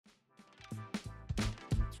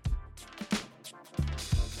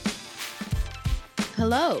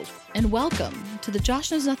Hello, and welcome to the Josh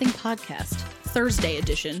Knows Nothing podcast, Thursday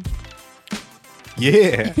edition.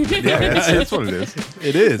 Yeah. Yeah, that's what it is.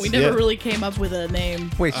 It is. We never really came up with a name.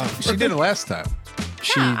 Wait, she did it last time.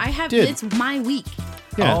 Yeah, I have. did. It's my week.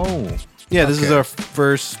 Yeah. Oh. Yeah, this is Okay. our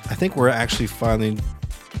first. I think we're actually finally.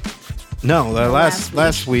 No,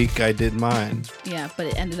 last week I did mine. Yeah, but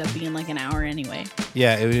it ended up being like an hour anyway.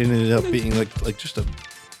 Yeah, it ended up being like just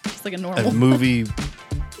It's like a a normal. movie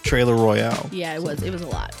trailer royale. Yeah, it was. It was a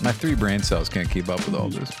lot. My 3 brain cells can't keep up with all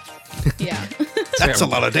this. Yeah. That's a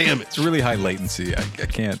lot of damage. It's really high latency. I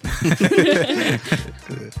can't.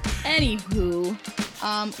 Anywho,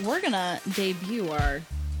 we're gonna debut our,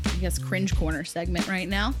 I guess, cringe corner segment right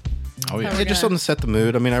now. Oh, yeah. So Yeah, just gonna- something to set the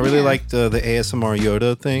mood. I mean, I really Yeah. liked the ASMR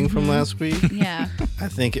Yoda thing from last week. Yeah. I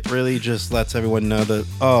think it really just lets everyone know that,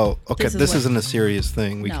 oh, okay, This is this what- isn't a serious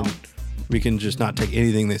thing. No. We can just not take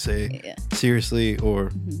anything they say Yeah. seriously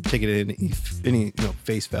or take it in any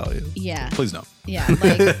face value. Yeah. Please no. Yeah.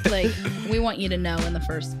 Like we want you to know in the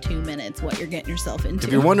first 2 minutes what you're getting yourself into.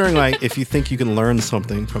 If you're wondering, like, if you think you can learn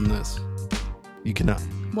something from this, you cannot.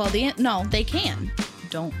 Well, no, they can.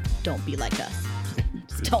 Don't be like us.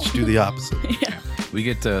 Just don't. Just do the opposite. Yeah. We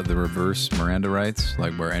get the reverse Miranda rights,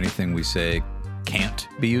 like where anything we say can't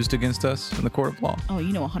be used against us in the court of law. Oh,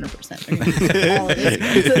 you know 100%. They're gonna use all of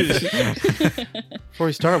this. Before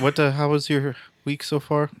we start, how was your week so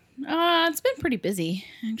far? It's been pretty busy,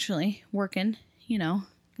 actually. Working,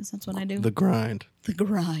 because that's what I do. The grind. The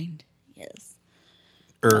grind. Yes.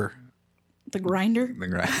 The grinder?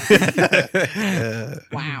 The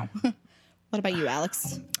Wow. What about you,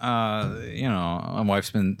 Alex? my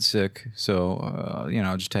wife's been sick, so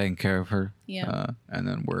just taking care of her. Yeah. And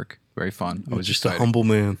then work. Very fun. I was just a excited. humble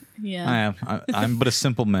man. Yeah. I am. I'm but a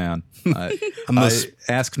simple man. I the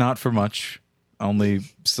ask not for much, only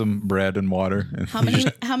some bread and water. And How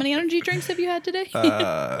many energy drinks have you had today?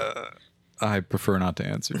 I prefer not to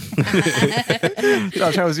answer.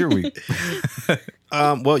 Josh, how was your week?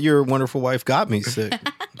 Well, your wonderful wife got me sick.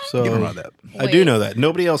 So You don't know that. I do Wait. know that.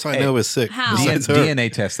 Nobody else I know is sick. How? besides her.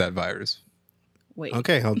 DNA test that virus. Wait.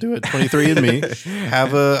 Okay, I'll do it. 23andMe.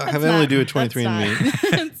 Have Emily do a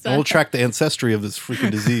 23andMe. And we'll track the ancestry of this freaking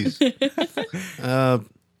disease.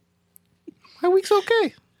 My week's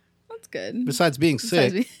okay. That's good. Besides being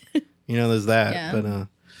sick, there's that. Yeah. But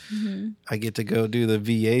I get to go do the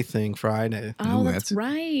VA thing Friday. Oh, Ooh, that's that's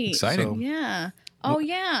right. exciting. Yeah. Oh,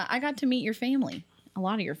 yeah. I got to meet your family. A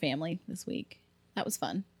lot of your family this week. That was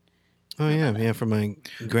fun. Oh yeah, for my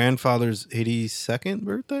grandfather's 82nd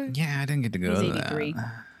birthday. Yeah, I didn't get to go He's to 83.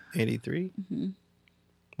 that. 83.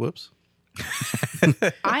 Whoops.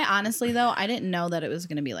 I honestly, though, I didn't know that it was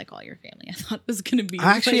going to be like all your family. I thought it was going to be.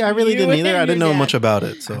 Actually, like I really you didn't either. and I didn't your know dad much about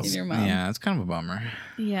it. So and your mom. Yeah, it's kind of a bummer.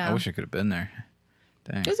 Yeah. I wish I could have been there.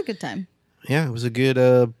 Dang. It was a good time. yeah, it was a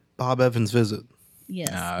good Bob Evans visit.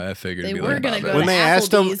 Yes. I figured They it'd be were like gonna Bob go Evans. When to they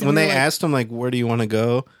asked him, Applebee's and we were like- like, where do you want to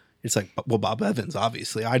go? It's like, well, Bob Evans,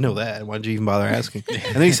 obviously. I know that. Why'd you even bother asking?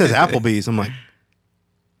 And then he says Applebee's. I'm like,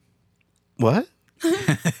 what?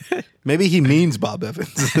 Maybe he means Bob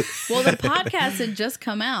Evans. Well, the podcast had just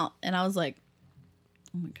come out, and I was like,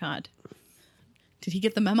 oh my God. Did he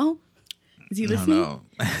get the memo? Is he I don't listening? know.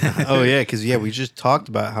 Oh yeah, because we just talked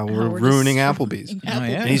about how we're we're ruining just- Applebee's, Oh,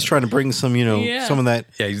 yeah. and he's trying to bring some, Yeah. some of that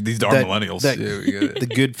Yeah, these darn that- millennials. that- Yeah, we get it. the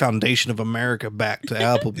good foundation of America back to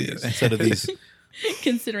Applebee's instead of these.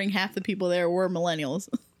 Considering half the people there were millennials.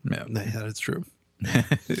 Yeah. Yeah, that's true.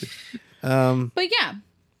 But yeah.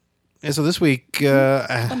 And so this week, week.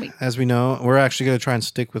 as we know, we're actually going to try and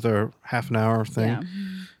stick with our half an hour thing.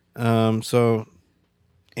 Yeah. So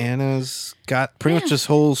Anna's got pretty much this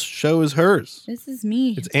whole show is hers. This is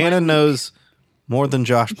me. It's Anna knows more than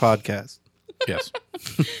Josh podcast. Yes.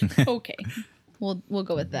 Okay. We'll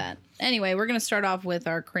go with that. Anyway, we're going to start off with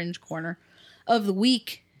our cringe corner of the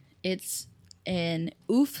week. It's an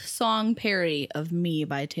oof song parody of Me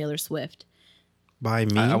by Taylor Swift. By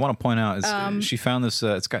me. I want to point out, she found this,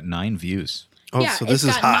 it's got 9 views. oh, yeah, so this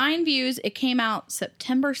it's is got hot. 9 views. It came out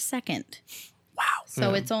September 2nd. Wow.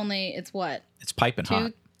 So it's what? It's piping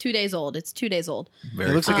hot. 2 days old. It's 2 days old.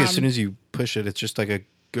 Very It looks like as soon as you push it, it's just like a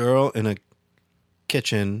girl in a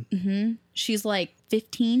kitchen. She's like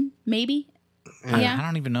 15, maybe. I Yeah.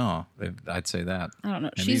 don't even know if I'd say that. I don't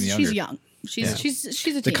know. Maybe She's even younger. young. She's a The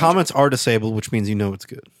teenager. comments are disabled, which means you know it's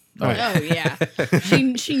good. Oh yeah.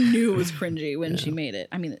 she knew it was cringy when she made it.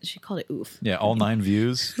 I mean, she called it oof. Yeah, all 9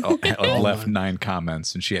 views, left 9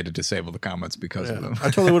 comments, and she had to disable the comments because of them. I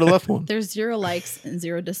totally would have left one. There's 0 likes and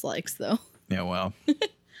 0 dislikes though. Yeah, well,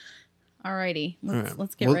 Alrighty,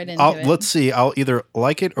 let's get Well, right into it. Let's see. I'll either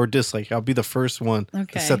like it or dislike. I'll be the first one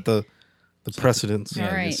Okay. to set the precedence. yeah,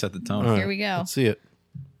 All right. just set the tone. All Here we go. Let's see it.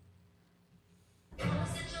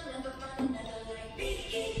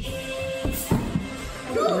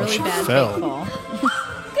 really bad fell. fake fall.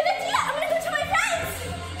 Good idea. I'm gonna go to my friends.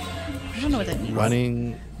 I don't know what that means.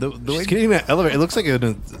 Running. The She's way getting that elevator. It looks like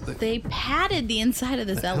They padded the inside of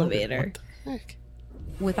this elevator Heck?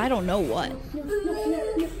 with I don't know what.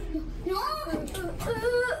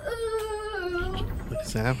 What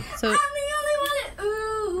is happening? So I'm the only one at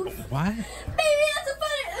oof. what? Baby, that's a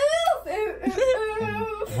fun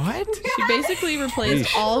oof. What? she basically replaced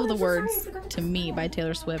Yeesh. all of the words to Me by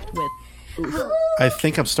Taylor Swift with I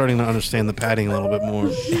think I'm starting to understand the padding a little bit more.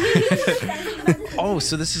 Oh,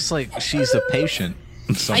 so this is like she's a patient.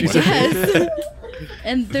 I somewhere. guess.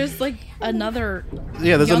 And there's like another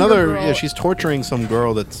Yeah, there's younger another. girl Yeah, she's torturing some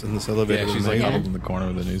girl that's in this elevator. Yeah, she's with like makeup. huddled in the corner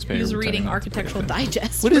with a newspaper. who's reading pretending not to Architectural pay attention.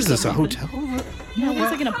 Digest. What for is this? some A reason. hotel? No, it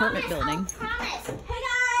looks like an apartment building. Hey guys.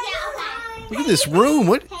 Yeah, Look at this room.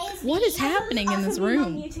 What? What is happening in this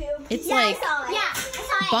room? It's yeah, like I saw it. Yeah, I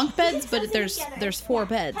saw it. bunk beds, but there's 4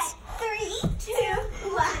 beds. 3, 2,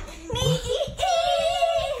 1. Me.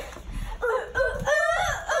 Ooh, ooh,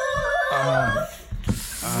 ooh, ooh. Ugh.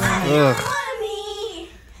 Me.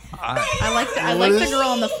 I like the girl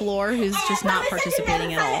on the floor who's just not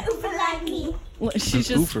participating at all. Like me. She's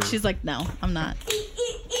An just oofer. she's like, no, I'm not.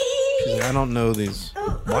 She's like, I don't know these.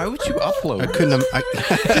 Why would you upload? I couldn't. I'm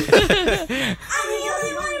the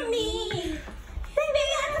only one of me. Baby,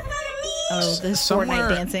 that's a fun of me. Oh, this Somewhere Fortnite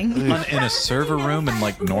dancing. in a server room in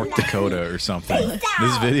like North Dakota or something.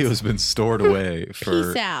 This video has been stored away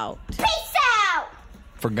for Peace out. Peace out.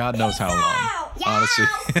 for God knows how long. Yeah. Honestly,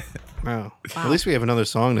 Wow. At least we have another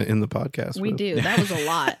song to end the podcast. We with. do. That was a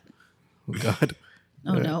lot. Oh, God.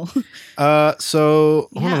 Oh no. So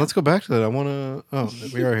hold Yeah. on. Let's go back to that. I want to. Oh,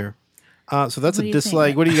 we are here. So that's What a do you dislike.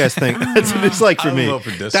 think? What do you guys think? That's a dislike for I me. don't know for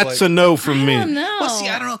dislike. That's a no from me. I don't know. well, see,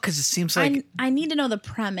 I don't know because it seems like I need to know the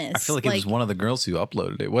premise. I feel like it was one of the girls who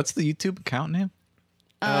uploaded it. What's the YouTube account name?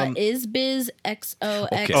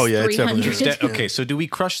 IsBizXOX300. Oh, yeah, it's definitely- Okay, so do we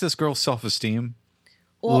crush this girl's self-esteem?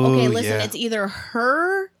 Well, okay, Ooh, listen, yeah. it's either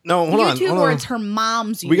her No, hold on, YouTube hold or on. it's her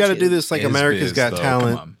mom's YouTube. We got to do this like Is America's Biz, Got though,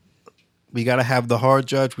 Talent. come on. We got to have the hard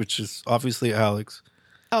judge, which is obviously Alex.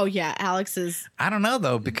 Oh yeah, Alex is. I don't know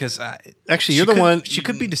though because Actually, you're the one. She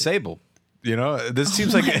could be disabled. You know, this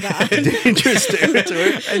seems like dangerous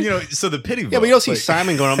territory. and you know, so the pity. Yeah, but you don't see like,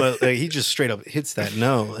 Simon going on. Like, he just straight up hits that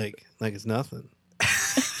no, like it's nothing.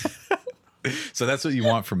 So that's what you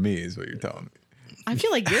want from me, is what you're telling me. I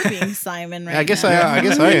feel like you're being Simon right I guess now. I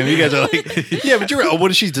guess I am. You guys are like, yeah, but you're. Oh,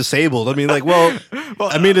 what if she's disabled? I mean, like, well,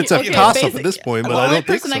 I mean, it's a Okay, toss up at basic- this point, but the I only don't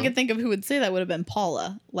think person so. I could think of who would say that would have been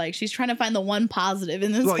Paula. Like she's trying to find the one positive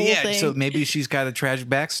in this Well, whole yeah. thing. So maybe she's got a tragic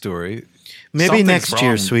backstory. Maybe Something's next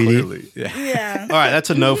year, wrong, sweetie. clearly. Yeah. yeah. All right, that's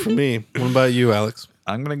a no for me. What about you, Alex?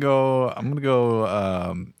 I'm gonna go.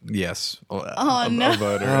 Yes. Oh, no. A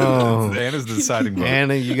voter. Oh. Anna's the deciding vote.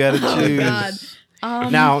 Anna, you got to choose. God.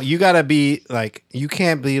 Now you gotta be like, you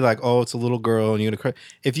can't be like, oh, it's a little girl and you're gonna cry.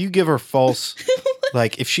 If you give her false,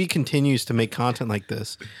 like, if she continues to make content like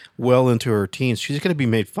this well into her teens, she's gonna be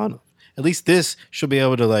made fun of. At least this, she'll be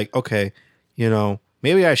able to like, okay, you know,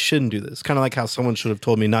 maybe I shouldn't do this. Kind of like how someone should have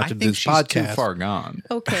told me not I to do think this she's podcast. too far gone.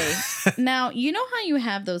 Okay. Now, you know how you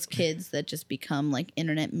have those kids that just become like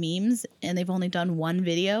internet memes and they've only done one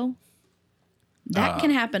video? That can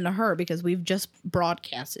happen to her because we've just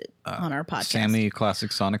broadcast it on our podcast. Sammy,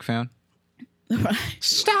 classic Sonic fan.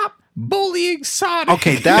 Stop bullying Sonic.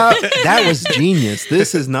 Okay, that was genius.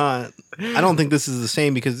 This is not. I don't think this is the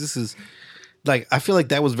same because this is like, I feel like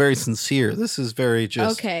that was very sincere. This is very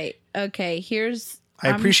just. Okay. Here's. I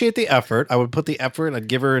appreciate the effort. I would put the effort. I'd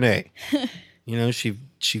give her an A. You know, she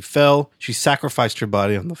fell. She sacrificed her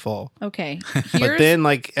body on the fall. Okay. But then,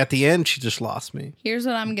 like at the end, she just lost me. Here's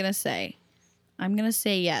what I'm gonna say. I'm gonna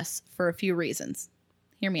say yes for a few reasons.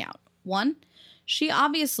 Hear me out. One, she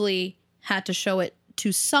obviously had to show it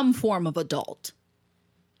to some form of adult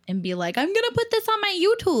and be like, I'm gonna put this on my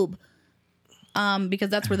YouTube. Because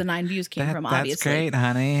that's where the 9 views came from, That's obviously. great,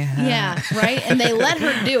 honey. Yeah, right? And they let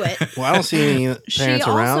her do it. Well, I don't see any parents She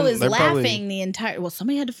around. also is They're laughing probably- the entire. Well,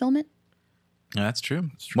 somebody had to film it. Yeah, that's true.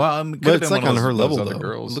 Well, it could But have it's been like one on of her those level other though.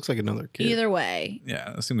 girls. It looks like another kid. Either way,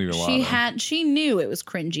 Yeah, that seemed to be a lot. she knew it was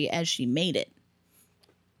cringy as she made it.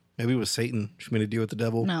 Maybe it was Satan. She made a deal with the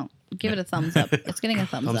devil. No, give it a thumbs up. It's getting a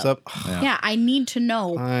Thumbs up. Yeah, I need to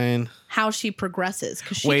know Fine. how she progresses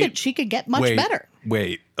because Wait. she could get much better.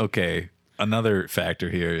 Wait, okay. Another factor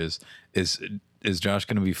here is is Josh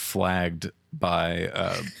going to be flagged by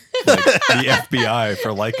like the FBI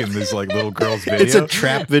for liking this like little girl's video? It's a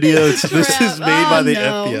trap video. This is made by the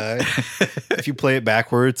no. FBI. If you play it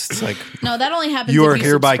backwards, it's like No, that only happens you if are you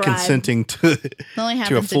hereby subscribe. consenting to only a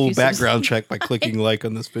happens if full you background check by clicking like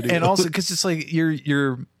on this video. And also because it's like your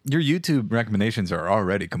YouTube recommendations are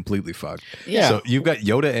already completely fucked. Yeah. So you've got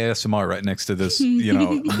Yoda ASMR right next to this,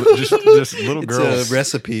 just little it's girls. a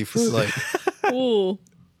recipe for Ooh.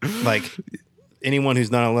 like anyone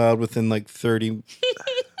who's not allowed within like 30,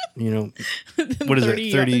 what is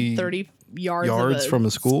it, 30 yards yards of from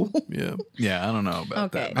a school? Yeah. Yeah, I don't know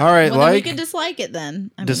about Okay. that. All right, Well, then we like could dislike it then.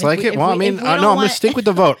 I mean, dislike if we- it. if Well, we- I mean, if we no, don't I'm gonna want stick with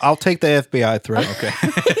the vote. I'll take the FBI threat. Okay.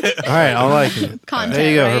 All right, I like it. content. There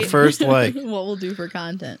you go. Her right? first like. what we'll do for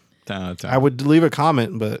content. I would leave a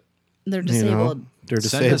comment, but They're you know, disabled. they're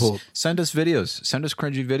disabled. Send us videos. Send us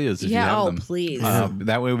cringy videos if you Yeah, have oh, them. please.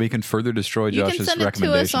 That way we can further destroy You can Josh's send it to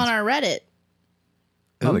recommendations. us on our Reddit.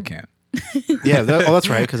 No, they can't. Yeah, that's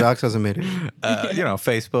right, because Alex hasn't made it.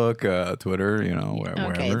 Facebook, Twitter,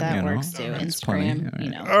 wherever. Okay, that works too. It's plenty.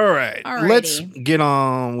 Instagram, All right, Alrighty. let's get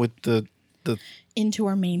on with the into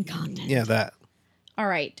our main content. that. All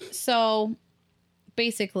right. So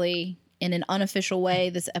basically, in an unofficial way,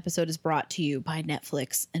 this episode is brought to you by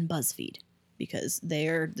Netflix and BuzzFeed because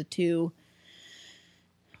they're the two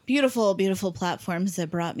beautiful, beautiful platforms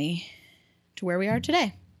that brought me to where we are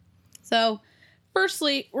today. So,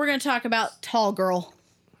 firstly, we're going to talk about Tall Girl,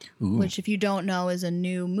 which, if you don't know, is a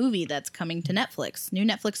new movie that's coming to Netflix. New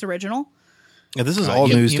Netflix original. Yeah, this is all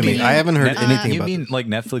news to me. I haven't heard anything You about mean this. like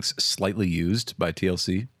Netflix slightly used by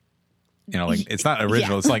TLC? Like it's not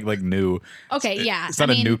original. Yeah. It's like new. Okay, yeah. It's not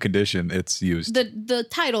a new condition. It's used. The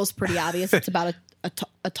title's pretty obvious. It's about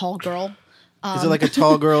a tall girl. Is it like a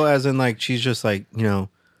tall girl, as in like she's just like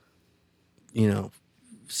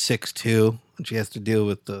 6'2", and she has to deal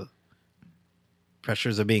with the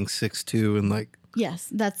pressures of being 6'2", and like. Yes,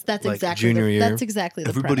 that's Like exactly junior year? that's exactly the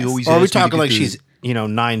Everybody premise. always Or are we asks me to talking get like the- she's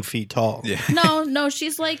 9 feet tall? Yeah. No,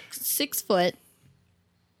 she's like 6 foot.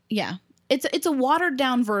 Yeah, it's a watered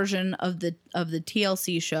down version of the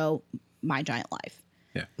TLC show My Giant Life.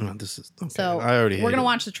 Yeah. Oh, this is okay. So I already. we're hate gonna it.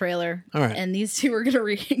 watch the trailer. All right. and these two are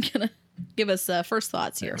gonna give us first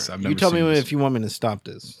thoughts here. Yes, I've You never tell me seen this. if you want me to stop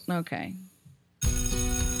this. Okay.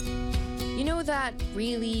 You know that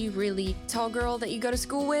really, really tall girl that you go to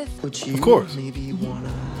school with? Of course. Maybe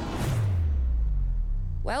wanna.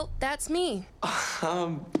 Well, that's me.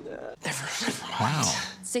 Wow.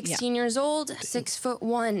 16 years old,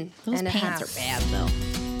 6'1" Those and a pants half. are bad though.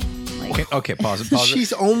 Like, Okay. Pause it.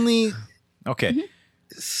 She's only Okay.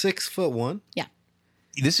 6'1". yeah.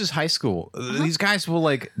 This is high school. These guys will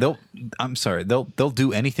they'll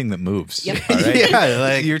do anything that moves. Yep. All right? Yeah,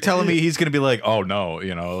 like- you're telling me he's gonna be like, oh no,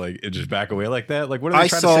 like just back away like that. Like what are they I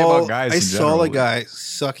trying to say about saw. guys? I in saw general? a guy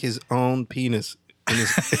suck his own penis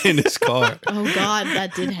in his car. Oh God,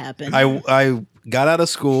 that did happen. I got out of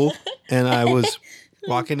school and I was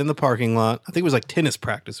walking in the parking lot. I think it was like tennis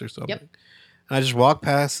practice or something. Yep. And I just walked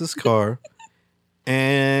past this car,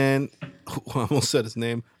 and I almost said his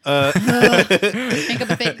name. Make up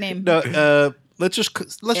a fake name. No, let's Eric.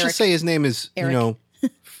 just say his name is Eric.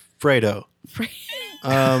 Fredo.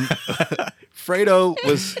 Fredo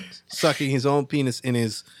was sucking his own penis in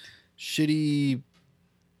his shitty.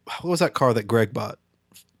 What was that car that Greg bought?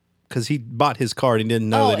 Because he bought his car and he didn't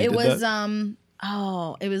know Oh, that he it did was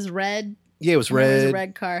that. it was red. Yeah, it was It was red. a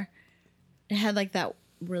red car. It had like that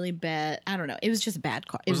really bad. I don't know. It was just a bad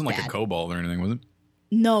car. It It wasn't was like bad. a Cobalt or anything, was it?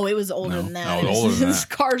 No, it was older No. than that. No, It was- older than This that.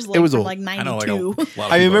 car's like It was from old. like I know, like a 92. lot of people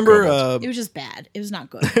I have remember. Cobalts. It was just bad. It was not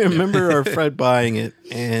good. I remember our friend buying it,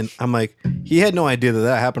 and I'm like, he had no idea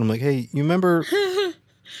that happened. I'm like, hey, you remember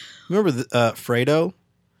Fredo?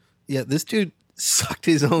 Yeah, this dude sucked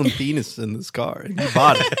his own penis in this car. And he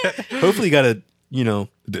bought it. Hopefully, he got a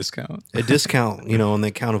discount. discount, on the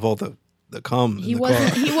account of all the cum. He in the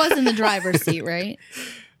wasn't. car. He was in the driver's seat, right?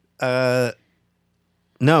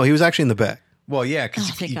 No, he was actually in the back. Well, yeah, because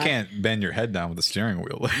Oh, thank you God. can't bend your head down with the steering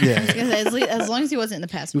wheel. Yeah, As long as he wasn't in the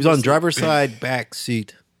passenger. he was on seat. driver's side back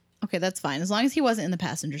seat. Okay, that's fine. As long as he wasn't in the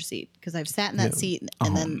passenger seat, because I've sat in that seat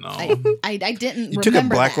and then no. I didn't. You took a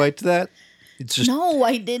remember black that. light to that. It's just. No,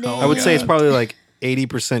 I didn't. I would say it's probably like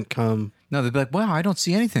 80% cum. No, they'd be like, wow, I don't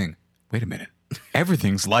see anything. Wait a minute.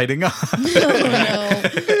 Everything's lighting up. Oh,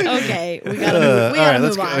 no. Okay, we gotta move, we all gotta right,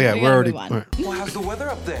 let's move go. on. Yeah, We we're gotta already. move on. all right. Well, how's the weather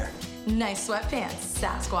up there? Nice sweatpants,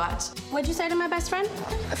 Sasquatch. What'd you say to my best friend?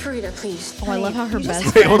 Frida, please. Oh, I love how her best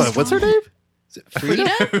Wait, friend. hold on. What's her name? Is it Frida?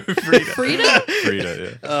 Frida.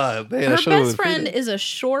 Frida, yeah. Man, I Her should've went best with friend Frida. is a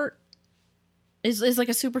short. Is like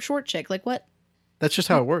a super short chick. Like what? That's just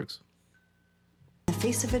how it works. In the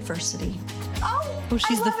face of adversity. Oh Oh,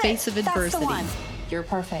 she's I the love face it. of That's the adversity. one. You're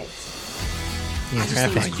perfect. Yeah, I just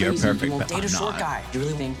think it's You're crazy perfect, you won't but date a I'm short not. guy. You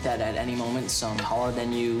really think that at any moment some taller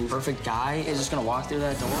than you, perfect guy is just gonna walk through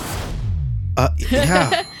that door?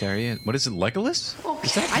 Yeah. There he is. What is it, Legolas?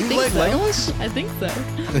 Is that I you think like so. Legolas? I think so.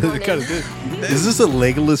 It kind of did. Is this a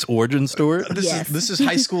Legolas origin story? Yes. This is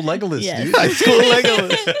high school Legolas, Yes. dude. High school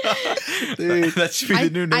Legolas. Dude. That should be the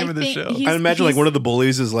new name of the think show. he's- I imagine like he's- one of the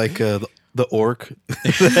bullies is like the orc.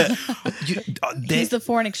 He's the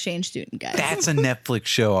foreign exchange student guy. That's a Netflix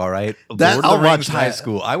show, all right. That- Lord I'll of the Rings watch High that.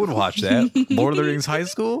 School. I would watch that. Lord of the Rings High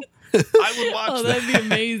School. I would watch Oh, that. that'd be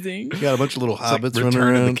amazing. Got a bunch of little It's like hobbits running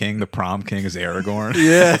Return of the around. King. The prom king is Aragorn.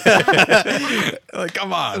 Yeah, Like,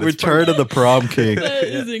 come on. it's Return of the Prom King. That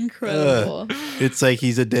is incredible. It's like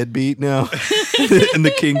he's a deadbeat now, and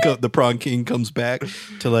the prom king comes back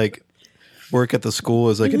to like work at the school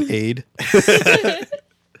as like an aide.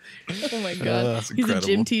 Oh my god, he's a incredible.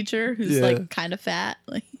 gym teacher who's Yeah. like kind of fat.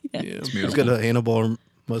 Like, He's got a handlebar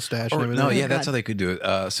mustache. and Or, everything. no, yeah, God. that's how they could do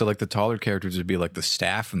it. So, like, the taller characters would be like the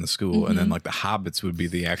staff in the school, and then like the hobbits would be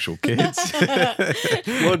the actual kids.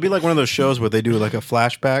 Well, it'd be like one of those shows where they do like a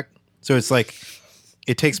flashback. So it's like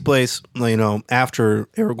it takes place, after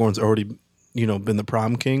Aragorn's already, been the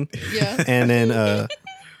prom king. Yeah. And then,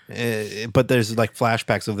 but there's like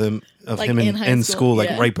flashbacks of Like him in high in school, school, like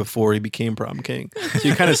yeah. right before he became prom king. So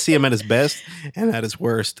you kind of see him at his best and at his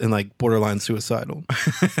worst, and like borderline suicidal.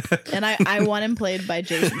 and I want him played by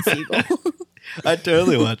Jason Segel. I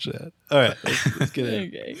totally watch that. All right, let's get it.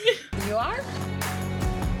 Okay. You are?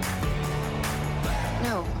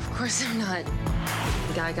 No, of course I'm not.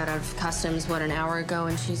 The guy got out of customs, an hour ago,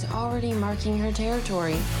 and she's already marking her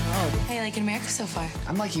territory. Hey, like in America so far.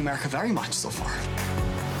 I'm liking America very much so far.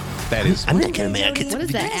 That is. I'm not gonna make it. What is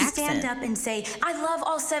that Stand accent? up and say, I love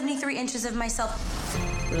all 73 inches of myself.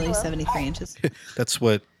 Really, 73 inches. That's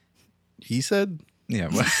what he said. Yeah.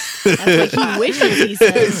 Well, That's what he wishes he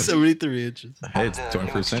said. 73 inches. hey, it's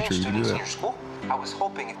 21st century. You can do that. School? I was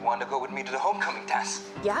hoping you'd want to go with me to the homecoming dance.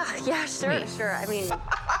 Yeah, sure. I mean,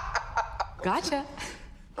 Gotcha.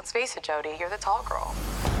 let's face it, Jody, you're the tall girl.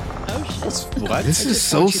 Oh shit. What? This is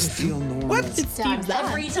so. It's Steve Zahn.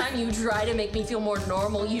 Every time you try to make me feel more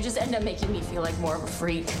normal, you just end up making me feel like more of a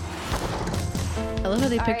freak. I love how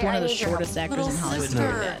they picked Alright, one I of the need your help. shortest actors Little in Hollywood. to do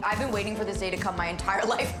sister. that. I've been waiting for this day to come my entire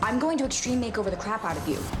life. I'm going to extreme makeover the crap out of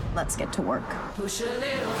you. Let's get to work. Okay,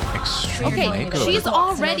 she's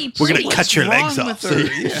already We're pretty. gonna cut your What's legs wrong off. with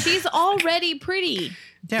her? She's already pretty.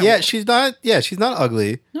 Yeah, she's not. Yeah, she's not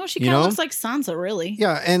ugly. No, she you kind of know? looks like Sansa, really.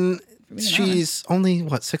 Yeah, and being she's only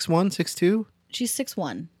what 6'1", 6'2", She's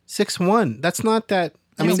 6'1". 6'1". That's not that.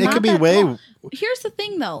 I mean, It's it not could be that way. tall. Here's the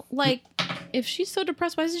thing, though. Like, if she's so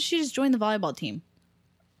depressed, why doesn't she just join the volleyball team?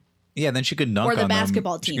 Yeah, then she could dunk Or the on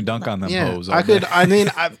basketball them. She team. could dunk on them Yeah, hoes. all I could. day. I mean,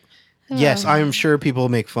 yes, I'm sure people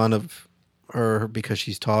make fun of her because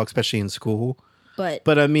she's tall, especially in school. But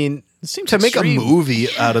But I mean, seems to make a extreme. movie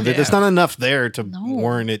out of it, there's Yeah. not enough there to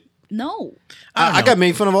warrant it. no. I got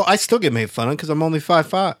made fun of. I still get made fun of because I'm only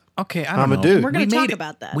 5'5". Okay, I don't I'm a know. dude. We're gonna We talk made-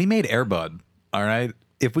 about that. We made Airbud. All right.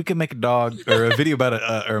 If we could make a dog or a video about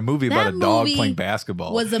or a movie about That a dog movie playing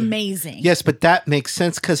basketball, was amazing. Yes, but that makes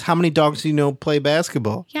sense because how many dogs do you know play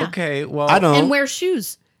basketball? Yeah. okay. Well, I don't. And wear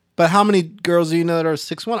shoes. But how many girls do you know that are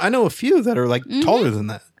 6'1"? I know a few that are like taller than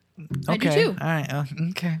that. I do Okay. too. All right.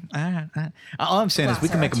 Okay. All right. All I'm saying is we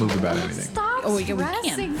can make a movie about anything. Stop Oh, yeah, we can.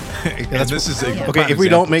 stressing. And this is a Okay, prime if we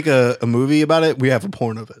don't example. make a movie about it, we have a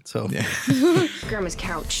porn of it. So Grandma's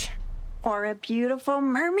couch. Or a beautiful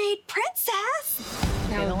mermaid princess.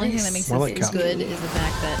 Okay, the only thing that makes More this like as good is the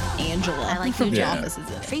fact that Angela from The Yeah. Office is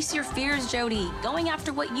in it. Face your fears, Jody. Going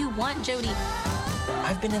after what you want, Jody.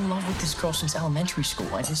 I've been in love with this girl since elementary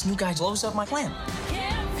school, and this new guy blows up my plan.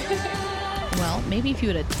 Well, maybe if you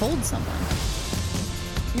would have told someone.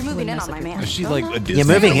 You're moving in on my man. Is she like a Disney you're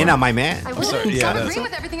moving villain? in on my man. I will sorry, yeah, stop that's- agreeing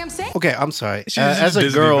with everything I'm saying. Okay, I'm sorry. She's As a a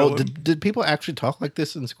Disney girl, villain. did people actually talk like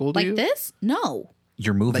this in school to Like you? this? No.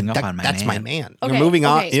 You're moving up That- on my that's man. my man. Okay, You're moving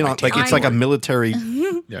on. okay. You know, like it's like a military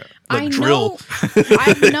Yeah. I drill. know.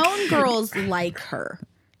 I've known girls like her.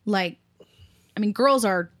 Like, I mean, girls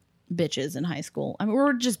are bitches in high school. I mean,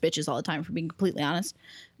 we're just bitches all the time, for being completely honest.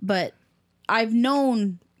 But I've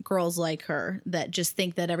known girls like her that just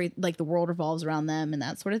think that the world revolves around them and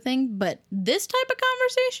that sort of thing. But this type of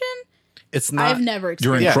conversation, It's not. I've never You're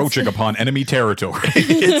experienced. encroaching upon enemy territory.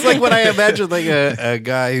 It's like when I imagine like a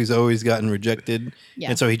guy who's always gotten rejected, Yeah.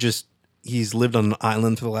 and so he's lived on an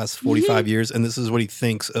island for the last 45 years, and this is what he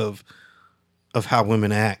thinks of how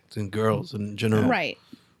women act and girls in general. Right.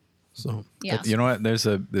 So Yeah. You know what? There's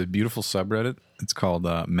the beautiful subreddit. It's called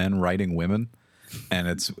Men Writing Women, and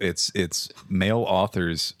it's male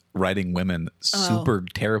authors writing women super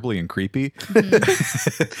terribly and creepy.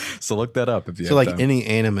 So look that up if you So have like time. any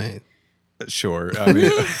anime. Sure. I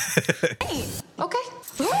mean, Okay.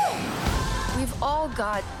 We've all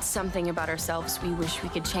got something about ourselves we wish we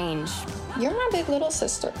could change. You're my big little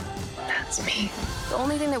sister. That's me. The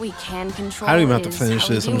only thing that we can control I don't even have to is finish how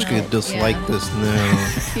we this. I'm deal just gonna with it. dislike Yeah. this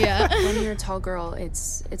now. Yeah. When you're a tall girl,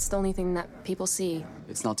 it's the only thing that people see.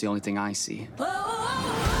 It's not the only thing I see.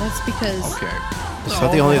 That's because okay. It's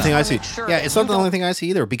not the only thing I see. make sure Yeah, it's not the only thing I see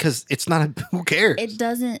either because it's not. Who cares? it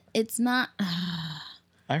doesn't. It's not.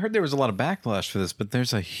 I heard there was a lot of backlash for this, but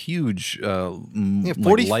there's a huge Yeah,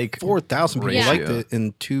 like 44,000 people Yeah. liked it,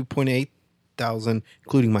 and 2.8 thousand,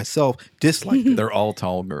 including myself, disliked it. They're all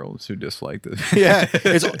tall girls who disliked it. Yeah,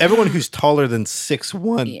 it's everyone who's taller than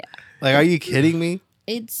 6'1". Yeah. Like, are you kidding me?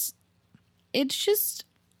 It's just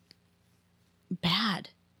bad.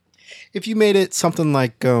 If you made it something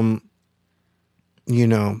like, you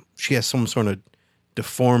know, she has some sort of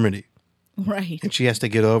deformity Right. and she has to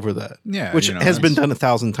get over that, Yeah, which you know, has been that's- done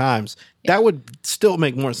 1,000 times, that would still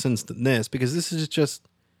make more sense than this because this is just,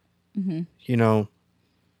 you know,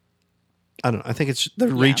 I don't know. I think it's they're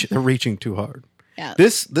reaching too hard. Yeah.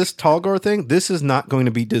 This tall girl thing, this is not going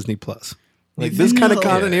to be Disney Plus. Like this kind of No.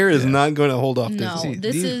 content here is Yeah. not going to hold off No, Disney.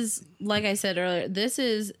 this these- is like I said earlier. This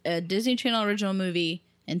is a Disney Channel original movie,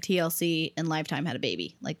 and TLC and Lifetime had a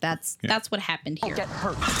baby. Like that's what happened here. Get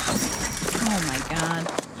hurt. Oh my god!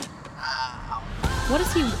 What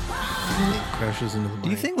is he? Crashes into the Do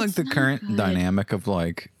you mic. think like the current dynamic of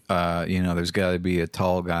like you know, there's got to be a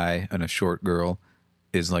tall guy and a short girl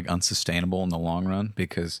is like unsustainable in the long run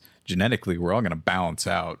because genetically we're all going to balance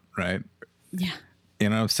out, right? Yeah. You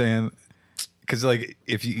know what I'm saying? Because like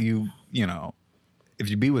if you know, if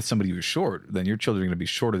you be with somebody who's short, then your children are going to be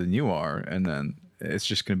shorter than you are, and then it's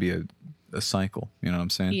just going to be a cycle. You know what I'm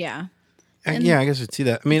saying? Yeah. Yeah, I guess I'd see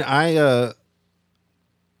that.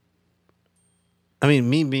 I mean,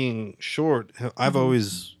 me being short, I've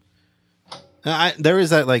always, there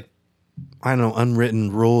is that like, I don't know,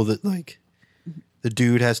 unwritten rule that like the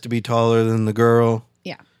dude has to be taller than the girl,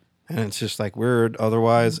 Yeah. and it's just like weird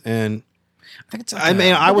otherwise. And I think it's I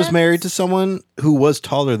mean, I was married to someone who was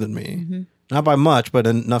taller than me, not by much, but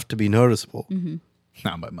enough to be noticeable.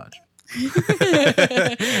 not by much.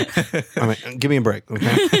 I mean, give me a break,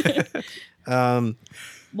 okay?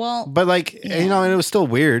 Well, But like you know, and it was still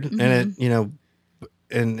weird, and it you know,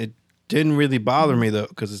 and it didn't really bother me though,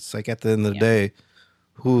 because it's like at the end of the day,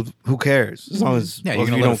 who cares as long as Yeah, well, you're if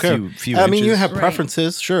gonna you let don't a care. few I mean, you inches. have Right.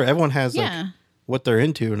 preferences, sure. Everyone has like yeah. what they're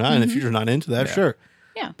into or not, and if you're not into that, sure.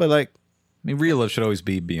 Yeah. But like, I mean, real love should always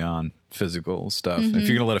be beyond physical stuff. If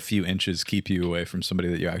you're gonna let a few inches keep you away from somebody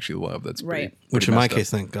that you actually love, that's pretty, Right. which pretty in my messed up. case,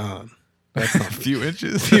 thank God. a few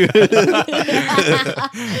inches.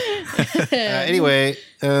 Anyway,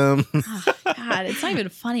 God, it's not even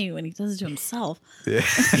funny when he does it to himself.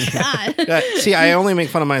 God. see, I only make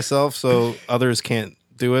fun of myself, so others can't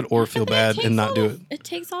do it or feel bad and not do it. It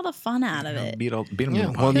takes all the fun out of it. beat them Yeah, with a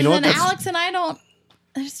well, punch. you know And what? then Alex and I don't.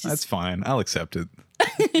 It's That's just, fine. I'll accept it.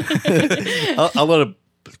 I'll let it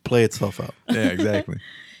play itself out. Yeah, exactly.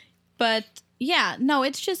 but yeah, no,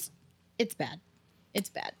 it's just, it's bad. It's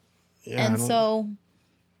bad. Yeah, I And don't- so,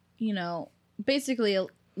 you know, basically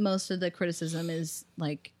most of the criticism is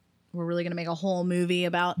like, we're really going to make a whole movie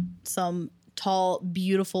about some tall,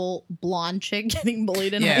 beautiful blonde chick getting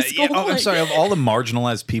bullied in high Yeah, school. yeah. Oh, I'm Like, sorry. Of all the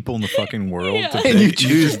marginalized people in the fucking world, Yeah. to And pick, you you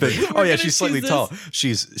choose choose the. Oh yeah, she's slightly choose tall.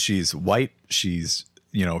 She's white. She's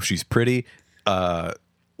she's pretty.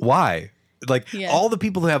 Why? Like Yeah. all the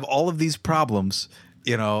people who have all of these problems,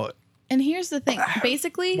 And here's the thing.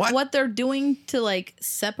 Basically, What? what they're doing to like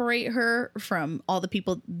separate her from all the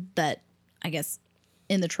people that I guess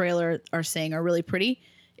in the trailer are saying are really pretty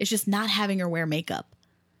is just not having her wear makeup.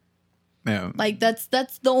 Yeah. Like that's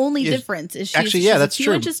the only Yeah, difference. Is she's, actually, yeah, she's that's a few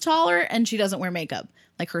true. inches taller and she doesn't wear makeup.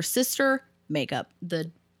 Like her sister, makeup.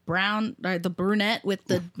 The brown or the brunette with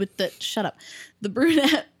the shut up. The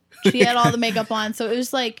brunette, she had all the makeup on. So it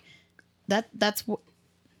was like that's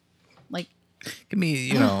like Give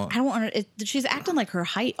me, I don't want her. She's acting like her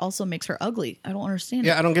height also makes her ugly. I don't understand.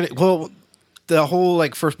 Yeah, I don't get it. Well, the whole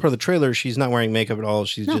like first part of the trailer, she's not wearing makeup at all.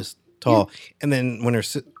 She's just tall. And then when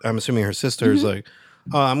I'm assuming her sister is like,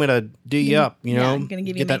 "Oh, I'm gonna do you up," I'm gonna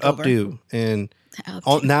give you get a that makeover. updo,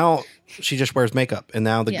 and now she just wears makeup, and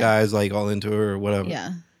now the Yeah. guy's like all into her or whatever.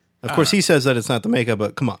 Yeah. Of course, he says that it's not the makeup,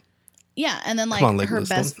 but come on. Yeah, and then like on, Lake her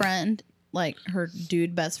Liston. best friend, like her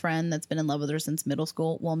dude best friend that's been in love with her since middle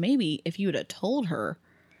school. Well, maybe if you would have told her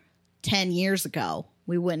 10 years ago,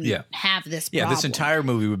 we wouldn't Yeah. have this Yeah, problem. this entire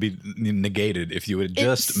movie would be negated if you would It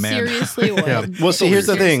just man. seriously would. Well, see, here's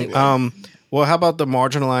the Seriously thing. would. Well, how about the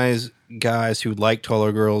marginalized guys who like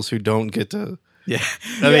taller girls who don't get to? Yeah.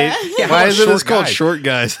 I mean, Yeah, how why about isn't this short called guys? short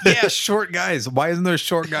guys? Yeah, short guys. Why isn't there a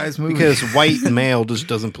short guys movie? Because white male just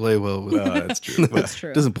doesn't play well with. That's true. That's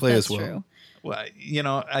true. Doesn't play That's as well. true. Well, you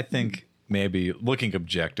know, I think maybe looking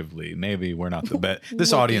objectively, maybe we're not the best.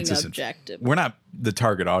 This Looking audience isn't. objective. We're not the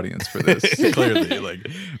target audience for this. Clearly, like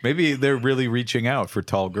maybe they're really reaching out for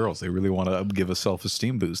tall girls. They really want to give a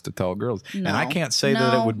self-esteem boost to tall girls, and I No. can't say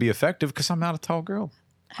that it No. would be effective because I'm not a tall girl.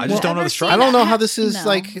 I Have just you don't know ever the seen struggle. I don't know how No. this is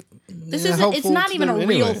like. This yeah, isn't. It's helpful not to even a them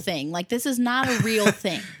real anyway. thing. Like this is not a real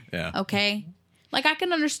thing. Yeah. Okay. Like I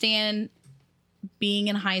can understand being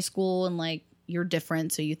in high school and like you're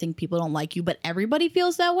different, so you think people don't like you, but everybody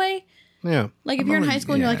feels that way. Yeah. Like if you're in high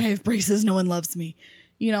school and you're like, I have braces, no one loves me.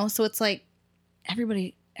 You know, so it's like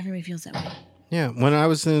everybody feels that way. Yeah. When I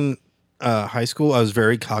was in high school, I was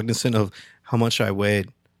very cognizant of how much I weighed,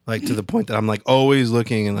 like to the point that I'm like always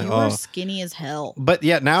looking and like, You were oh. skinny as hell. But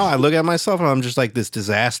yet now I look at myself and I'm just like this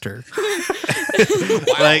disaster.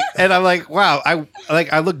 Like, and I'm like, wow.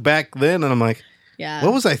 I look back then and I'm like, Yeah.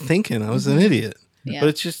 what was I thinking? I was an idiot. Yeah. But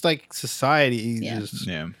it's just like society Yeah. just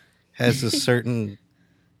Yeah. has a certain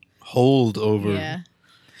hold over. Yeah.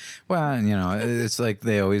 Well, you know, it's like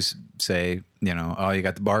they always say, you know, oh, you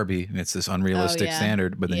got the Barbie, and it's this unrealistic yeah.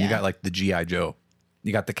 standard, but then you Yeah. got like the G.I. Joe,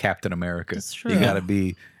 you got the Captain America. That's true. You got to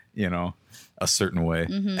be, you know, a certain way.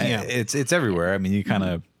 And Yeah. it's everywhere. I mean, you kind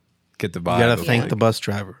of get the vibe. You gotta of, thank like- the bus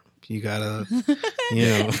driver. You gotta, you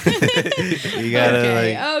know, you gotta Okay,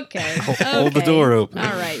 like okay. hold the okay. door open.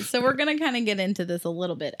 All right. So we're going to kind of get into this a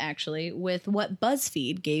little bit actually with what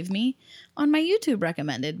BuzzFeed gave me on my YouTube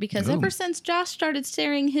recommended because ever since Josh started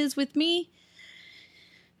sharing his with me,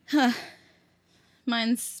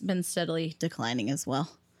 mine's been steadily declining as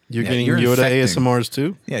well. You're Yeah, getting you're Yoda infecting. ASMRs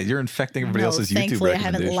too. Yeah, you're infecting everybody No, else's YouTube thankfully, I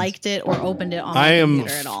haven't recommendations. liked it or opened it on I my am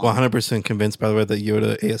computer at all. 100% convinced, by the way, that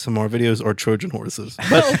Yoda ASMR videos are Trojan horses.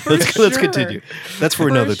 But Oh, for let's sure. continue. That's for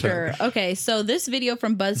another sure. time. Okay, so this video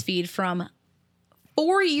from BuzzFeed from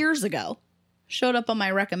 4 years ago showed up on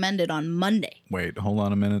my recommended on Monday. Wait, hold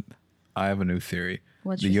on a minute. I have a new theory.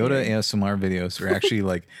 What's The your Yoda theory? ASMR videos are actually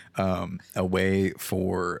like a way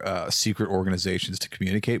for secret organizations to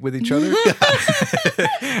communicate with each other.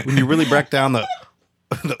 When you really break down the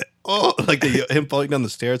him falling down the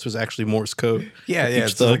stairs was actually Morse code. Yeah, yeah. Each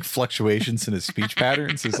It's thug. like fluctuations in his speech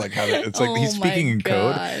patterns. It's like it's like he's Oh my speaking in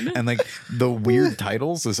code, God. and like the weird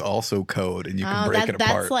titles is also code, and you can break it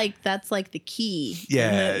apart. That's like the key.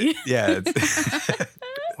 yeah, yeah. It's,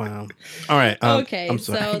 Wow. All right. Okay, I'm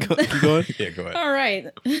sorry. so- Keep going. yeah, go ahead. All right,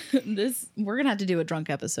 we're gonna have to do a drunk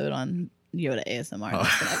episode on Yoda ASMR. That's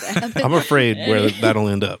gonna have to happen. I'm afraid where that'll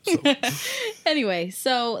end up. So. Anyway,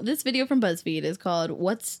 so this video from BuzzFeed is called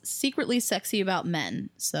 "What's Secretly Sexy About Men."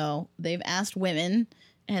 So they've asked women,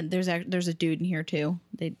 and there's a dude in here too.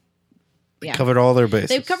 Covered all their bases.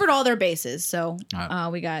 They've covered all their bases. So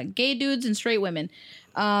we got gay dudes and straight women,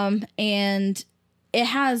 and it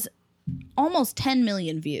has almost 10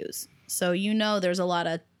 million views. So you know there's a lot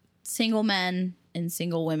of single men and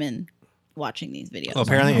single women watching these videos. Well,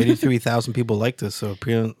 apparently 83,000 people like this, so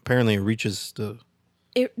apparently it reaches the.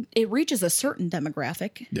 It reaches a certain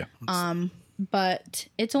demographic. Yeah. But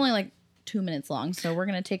it's only like 2 minutes long, so we're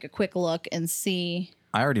gonna take a quick look and see.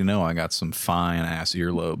 I already know I got some fine ass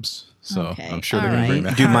earlobes, so Okay, I'm sure they're all gonna bring right.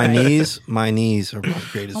 that. Dude, All my right. knees are my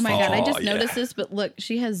greatest. Oh my fault. god! I just yeah. noticed this, but look,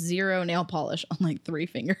 she has zero nail polish on like 3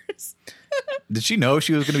 fingers. Did she know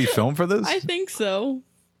she was going to be filmed for this? I think so.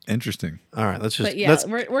 Interesting. All right, let's just. But yeah, let's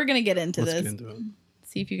we're gonna get into get this. into it.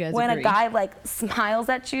 See if you guys When agree. a guy like smiles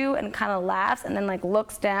at you and kind of laughs and then like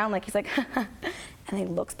looks down, like he's like, and then he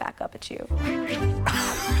looks back up at you.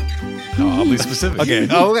 Oh, I'll be specific. Okay.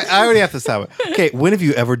 Oh, okay. I already have to stop it. Okay, when have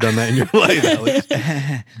you ever done that in your life, Alex?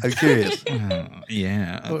 I'm curious. Yeah.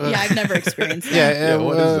 Yeah, I've never experienced that. Yeah.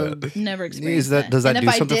 what is that? Never experienced that. Does that and do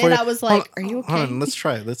if something I for did, you? I was Hold like, "Are you okay?" Hold on, let's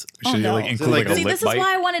try it. Let's. Should you no. like include like a See, lip this bite? is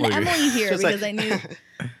why I wanted Or you- Emily here Just because like- I knew.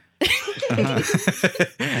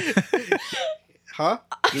 Huh?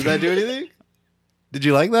 Did that do anything? Did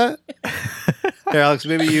you like that? Here, Alex,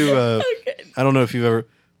 maybe you. I don't know if you've ever.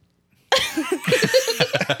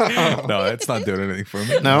 No, it's not doing anything for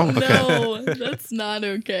me. No. Okay. No, that's not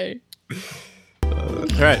okay. All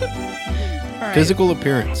right. All right. Physical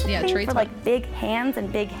appearance. Yeah, traits. For like big hands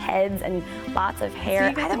and big heads and lots of hair.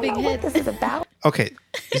 you got I the don't big know head. what this is about. Okay.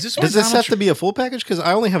 Is this why Does this Donald have to be a full package? Because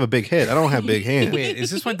I only have a big head. I don't have big hands. Wait,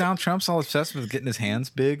 is this why Donald Trump's all obsessed with getting his hands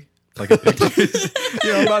big? Like a big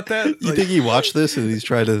you know about that? You Like, think he watched this and he's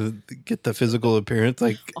trying to get the physical appearance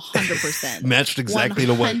like 100%. matched exactly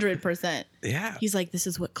to what? 100%. yeah. He's like, this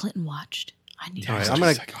is what Clinton watched. I need All right, to I'm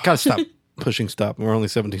gonna gotta stop. pushing stop. We're only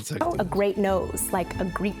 17 seconds. A great nose, like a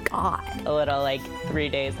Greek god. A little like 3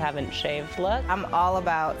 days haven't shaved look. I'm all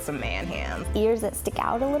about some man hands. Ears that stick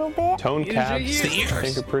out a little bit. Toned calves, I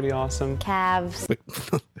think, are pretty awesome. Calves.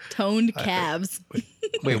 Toned calves.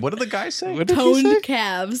 Wait, what did the guy say? Toned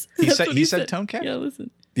calves. He said toned calves? Yeah,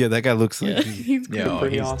 listen. Yeah, that guy looks like he's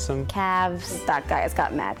pretty awesome. Calves. That guy's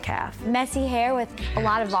got mad calf. Messy hair with a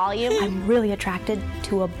lot of volume. I'm really attracted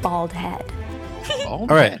to a bald head. All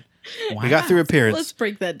right. Wow. We got through appearance. Let's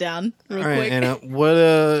break that down real All right, quick. Anna,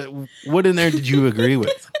 what in there did you agree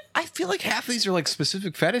with? I feel like half of these are like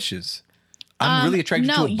specific fetishes. I'm really attracted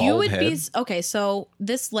to a bald you would head. be okay. So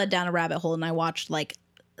this led down a rabbit hole, and I watched like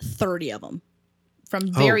 30 of them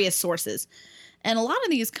from various sources, and a lot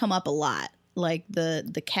of these come up a lot, like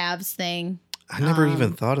the calves thing. I never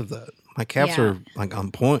even thought of that. My calves are like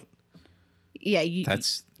on point. Yeah,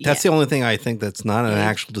 that's the only thing I think that's not an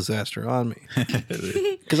actual disaster on me.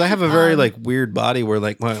 Because I have a very like weird body where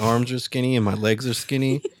like my arms are skinny and my legs are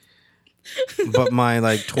skinny, but my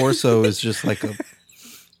like torso is just like a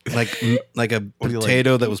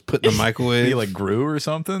potato that was put in the microwave. He like grew or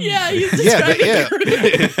something. Yeah, yeah.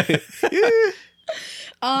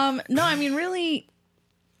 No, I mean really,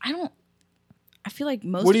 I feel like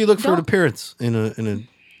most. What do you look for in appearance in a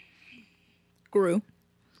grew?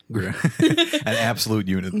 An absolute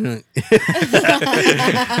unit.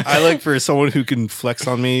 I look for someone who can flex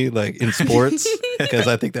on me like in sports because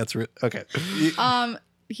I think that's okay.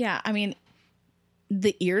 Yeah, I mean,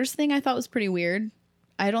 the ears thing I thought was pretty weird.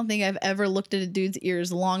 I don't think I've ever looked at a dude's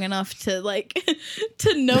ears long enough to like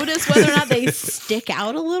to notice whether or not they stick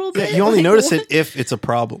out a little bit. Yeah, you only like, notice it if it's a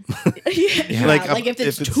problem. Yeah, like if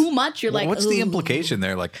it's too much, you're like, what's the implication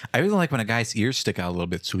there? Like, I really like when a guy's ears stick out a little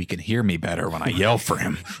bit so he can hear me better when I yell for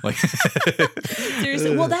him. Like,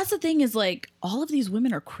 seriously. Well, that's the thing is like all of these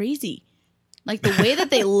women are crazy. Like the way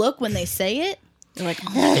that they look when they say it, they're like,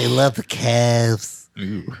 oh. I love the calves.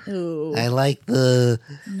 Ooh. I like the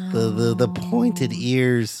pointed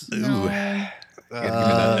ears. Ooh. Give me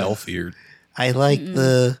that elf ear. I like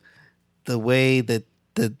the way that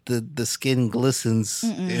the skin glistens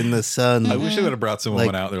in the sun. I wish I would have brought some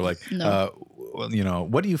woman out. They're like, No. well, you know,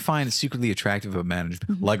 what do you find secretly attractive about man?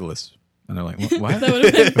 Legolas. And they're like, what?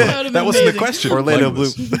 that wasn't the question. Orlando Bloom.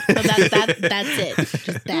 So that's it.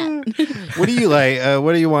 Just that. What do you like?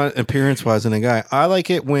 What do you want appearance wise in a guy? I like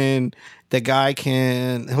it when the guy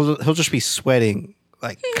he'll just be sweating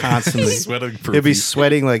like constantly. Sweating He'll be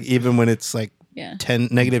sweating like even when it's like Yeah.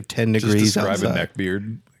 negative 10 degrees Just describe a outside. neck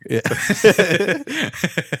beard. Yeah.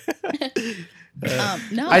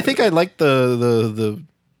 No. I think I like the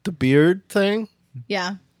beard thing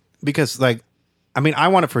Yeah. because like I mean I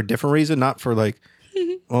want it for a different reason, not for like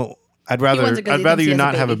well I'd rather wants it 'cause he thinks he you has a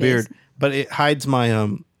not have a baby beard, face. but it hides my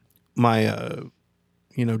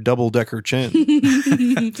double decker chin.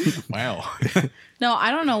 Wow. No,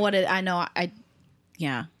 I don't know what it. I know.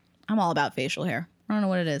 Yeah, I'm all about facial hair. I don't know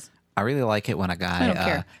what it is. I really like it when a I don't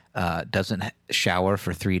guy doesn't shower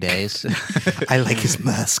for 3 days. I like his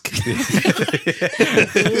mask.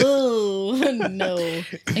 Ooh, no.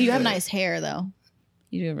 You have nice hair though.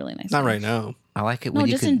 You do have really nice. Not hair. right now. I like it No, when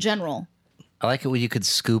you just could, in general. I like it when you could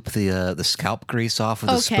scoop the scalp grease off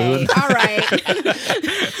with a Okay. spoon. All right.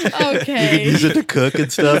 Okay. You could use it to cook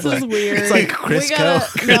and stuff. This is weird. It's like Crisco.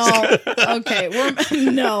 Okay.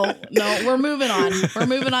 We're moving on. We're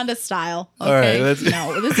moving on to style. Okay. All right, let's-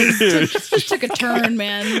 No, this took a turn,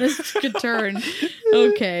 man. This took a turn.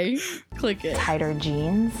 Okay. Click it. Tighter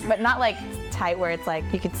jeans, but not like tight where it's like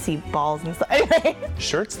you could see balls and stuff. Anyway.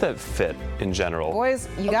 Shirts that fit in general. Boys,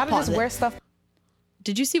 you gotta pause just it. wear stuff.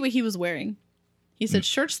 Did you see what he was wearing? He said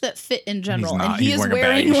shirts that fit in general, not. and he He's is wearing a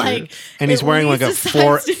baggy wearing like, And he's at wearing like a least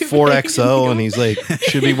size 2 4XL, and he's like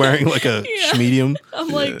should be wearing like a medium. I'm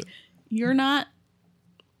like, you're not.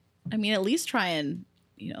 I mean, at least try and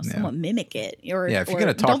somewhat mimic it, or Yeah, if you're or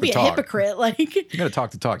gonna talk don't the be a talk. hypocrite. Like, If you're going to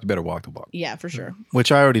talk the talk, you better walk the walk. yeah, for sure.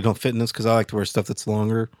 Which I already don't fit in this because I like to wear stuff that's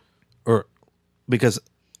longer, or because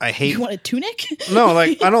I hate. You want a tunic? No,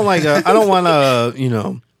 like I don't like. I don't want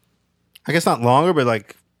to. I guess not longer, but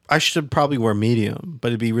like I should probably wear medium.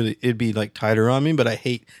 But it'd be like tighter on me. But I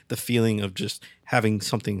hate the feeling of just having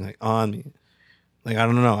something like on me. Like I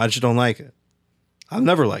don't know. I just don't like it. I've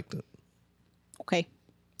never liked it. Okay,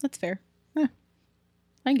 that's fair.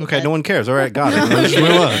 I can get Okay, that. no one cares. All right, got it. Let's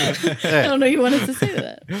move on. I Hey. don't know you wanted to say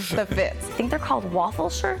that. The fits. I think they're called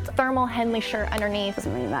waffle shirts. Thermal Henley shirt underneath.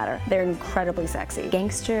 Doesn't really matter. They're incredibly sexy.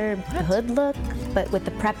 Gangster hood look, but with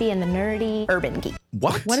the preppy and the nerdy urban geek.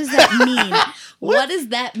 What? What does that mean? What does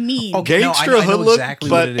that mean? Okay, Gangster I know hood look, exactly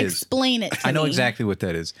but what it is. Explain it to I know me. exactly what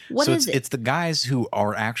that is. What so is it's it? it's the guys who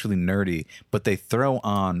are actually nerdy, but they throw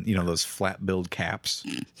on, those flat build caps.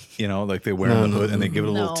 Like they wear the hood and they give it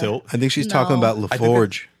a little tilt. I think she's talking about I think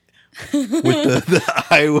LaForge. With the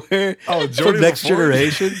eyewear. Oh, from Jordy Next LaForge.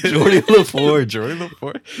 Generation. Jordy LaForge. Jordy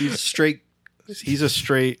LaForge.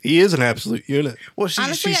 He is an absolute unit. Well, she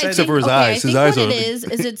Honestly, said I except think, for his okay, eyes. I His think eyes what are it is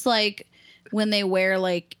it's like when they wear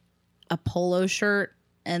like a polo shirt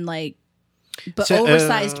and like but So,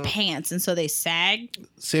 oversized pants, and so they sag.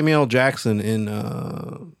 Samuel L. Jackson in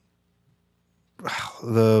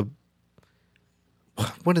the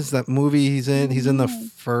what is that movie he's in? He's in the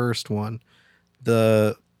first one.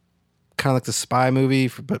 The kind of like the spy movie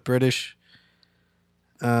but British.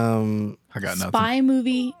 I got nothing. Spy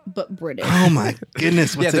movie, but British. Oh my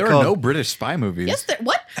goodness! What's Yeah, there it are called? no British spy movies. Yes, there.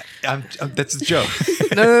 What? That's a joke.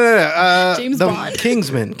 No. James the Bond.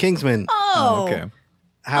 Kingsman. Oh. Okay.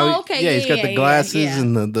 How? Okay. Yeah, he's got the glasses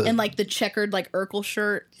and the and like the checkered like Urkel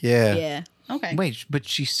shirt. Yeah. Yeah. Okay. Wait, but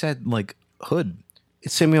she said like hood.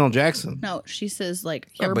 It's Samuel L. Jackson. No, she says like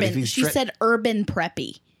Yeah, but if urban. he's She said urban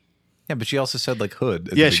preppy. Yeah, but she also said like hood.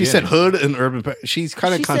 at Yeah, the she said beginning. hood and urban. She's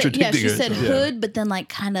kind of She said, contradicting she said herself. hood, but then like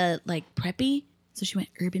kind of like preppy. So she went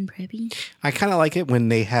urban preppy. I kind of like it when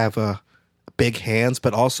they have big hands,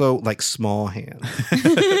 but also like small hands.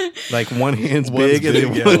 Like one hand's One's big and big,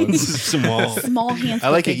 then yeah, one's one's- small. Small hands. I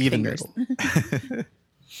like with it big even fingers. middle.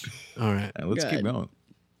 All right. Let's keep Good. going.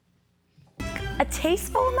 A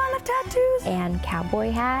tasteful amount of tattoos and cowboy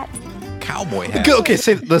hats. Cowboy hat. Okay,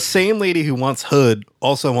 so the same lady who wants hood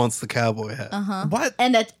also wants the cowboy hat. Uh-huh. What?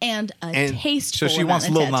 And a And- tasteful. So she amount wants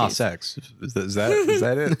of Lil tattoos. Nas X. Is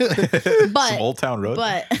that it? But Some Old Town Road.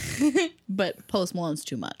 but Post Malone's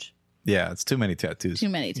too much. Yeah, it's too many tattoos. Too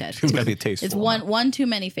many tattoos. Too many tasteful. It's one too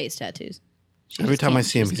many face tattoos. She Every just time I can't-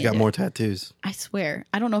 see she him, just he's can't got do more it. tattoos. I swear.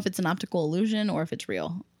 I don't know if it's an optical illusion or if it's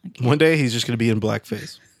real. One day he's just going to be in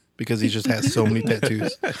blackface because he just has so many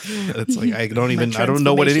tattoos. It's like I don't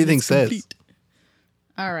know what anything says.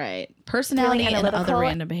 All right. Personality Feeling and other analytical.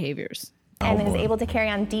 random behaviors. And is able to carry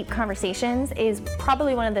on deep conversations is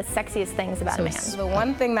probably one of the sexiest things about a man. The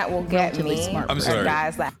one thing that will get Relatively me smart I'm are sorry.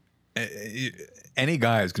 guys that Any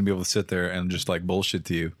guy is gonna be able to sit there and just like bullshit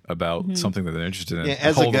to you about something that they're interested in. Yeah,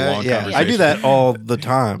 as Hold a guy, long yeah, I conversation. do that all the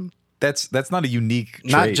time. That's not a unique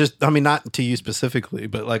trait. Not just, I mean, not to you specifically,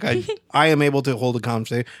 but like I am able to hold a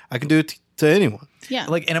conversation. I can do it to anyone. Yeah.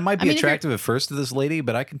 Like, and it might be I mean, if attractive at first to this lady,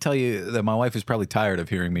 but I can tell you that my wife is probably tired of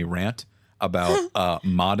hearing me rant about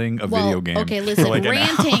modding a Well, video game. okay, for listen, like an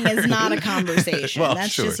ranting hour. is not a conversation. Well,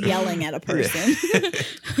 That's sure. just yelling at a person.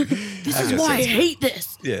 This is why I hate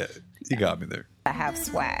this. Yeah, you got me there. have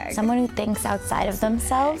swag. Someone who thinks outside of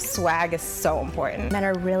themselves. Swag is so important. Men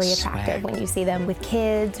are really attractive when you see them with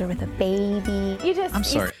kids or with a baby. You just. I'm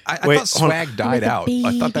sorry. I Wait, thought swag died out.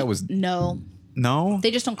 I thought that was No. no. They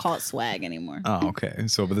just don't call it swag anymore. Oh, okay.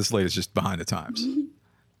 So, but this lady's just behind the times.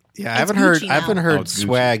 Yeah, I It's haven't heard. Gucci I haven't now. heard Oh, it's Gucci.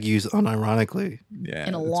 swag used unironically. Yeah,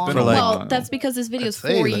 In a it's long been for like- well, that's because this video is I'd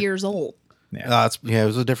say 4 that- years old. It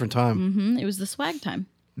was a different time. It was the swag time.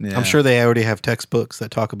 Yeah. I'm sure they already have textbooks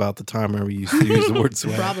that talk about the time where we used to use the word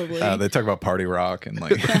swag. Probably. They talk about party rock and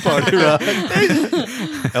like Party rock.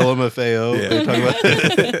 LMFAO. Yeah. They talk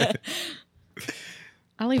about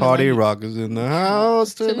I'll even party like rock is in the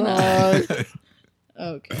house tonight.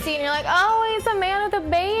 Okay. See, and you're like, oh, he's a man with a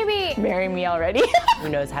baby. Marry me already. Who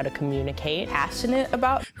knows how to communicate? Passionate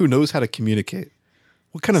about Who knows how to communicate?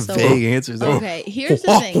 What kind of So- vague answers? Okay, here's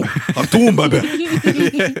the thing. I'm doing my best.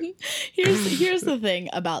 Here's the thing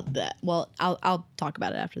about that. Well, I'll talk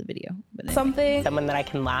about it after the video. But anyway. something Someone that I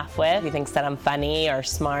can laugh with, who thinks that I'm funny or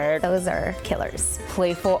smart. Those are killers.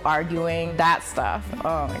 playful, arguing, that stuff.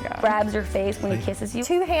 Oh my god. Grabs your face when he kisses you.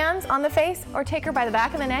 2 hands on the face, or take her by the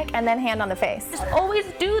back of the neck and then hand on the face. Just always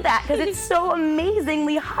do that because it's so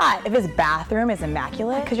amazingly hot. If his bathroom is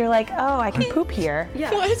immaculate, Because you're like, oh, I can poop here,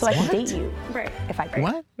 What? so I can date you. Right. If I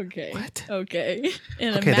what? Okay. What? Okay.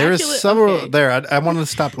 An Okay, there is immaculate- several okay. there. I wanted to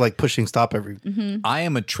stop like pushing stop every. I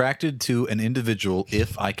am attracted to an individual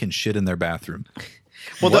if I can shit in their bathroom.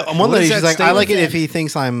 Well, What- one what lady does she's that like, I state? like it if Listen. he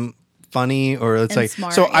thinks I'm funny, or it's And like.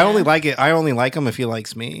 smart, so I only yeah. like it. I only like him if he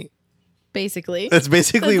likes me. Basically. That's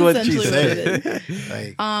basically what she essentially what said.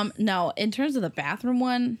 it Like, No, in terms of the bathroom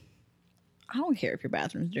one, I don't care if your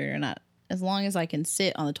bathroom's dirty or not. As long as I can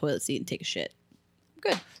sit on the toilet seat and take a shit.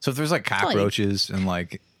 Good. So if there's like all I need. cockroaches and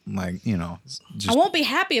like you know, just I won't be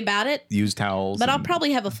happy about it, use towels, but I'll and-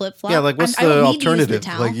 probably have a flip flop. yeah, like what's I don't the need to use alternative?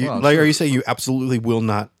 towel. Like, Well, like, sure. are you saying you absolutely will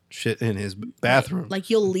not shit in his bathroom. Like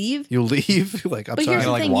you'll leave. You'll leave. Like, I'm But sorry. here's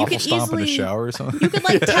the like thing, you waffle could stomp in the easily- shower or something. You could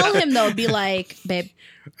like tell him though, be like, babe,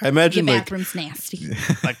 I imagine your like bathroom's nasty.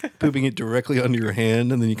 like pooping it directly under your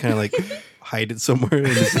hand, and then you kind of like hide it somewhere. In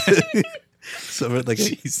his, somewhere like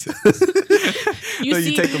Jesus. You No,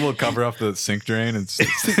 see, you take the little cover off the sink drain and you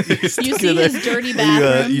see his dirty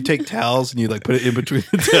bathroom. you take towels and you like put it in between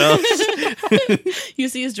the towels. You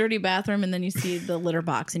see his dirty bathroom, and then you see the litter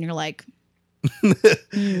box, and you're like,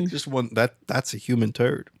 Just one that's a human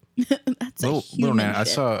turd. that's a little human man, I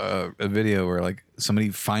shit. saw a video where like somebody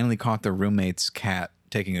finally caught their roommate's cat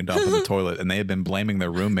taking a dump in the toilet, and they had been blaming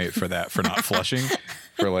their roommate for that for not flushing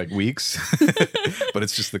for like weeks. But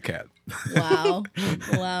it's just the cat. Wow.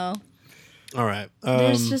 All right.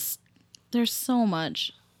 There's so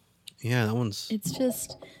much. Yeah, that one's. It's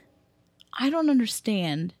just, I don't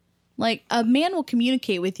understand. Like, a man will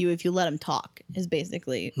communicate with you if you let him talk, is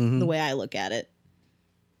basically the way I look at it.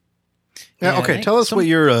 Yeah, okay, tell us what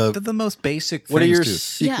your the most basic. What are things your too.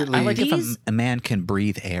 secretly? I like if These- a man can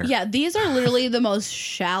breathe air. Yeah, these are literally the most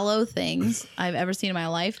shallow things I've ever seen in my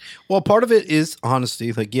life. Well, part of it is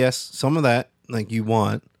honesty. Like, yes, some of that like you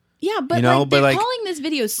want. Yeah, but You know, like, but, they're like- calling this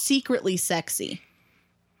video secretly sexy.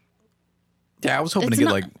 Yeah, I was hoping It's to get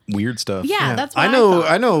not- like weird stuff. Yeah, that's what I know.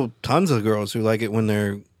 thought. I know tons of girls who like it when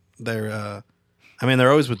they're. I mean,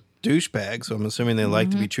 they're always with douchebags, so I'm assuming they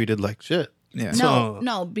like to be treated like shit. Yeah.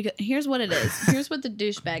 No, because here's what it is. Here's what the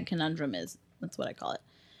douchebag conundrum is. That's what I call it.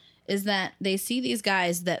 Is that they see these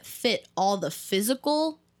guys that fit all the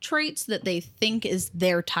physical traits that they think is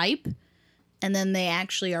their type, and then they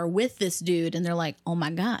actually are with this dude, and they're like, "Oh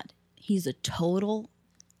my god, he's a total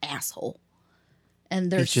asshole,"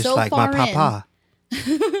 and they're It's just so like my far papa.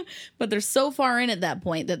 in, but they're so far in at that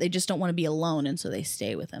point that they just don't want to be alone, and so they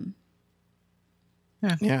stay with him.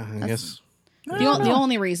 Yeah, I guess. The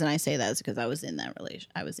only reason I say that is because I was in that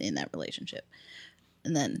relationship,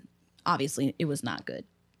 and then obviously it was not good.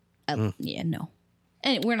 Yeah, no,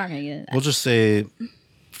 and we're not gonna get into that. We'll just say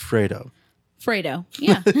Fredo. Fredo,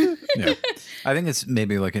 yeah, Yeah. I think it's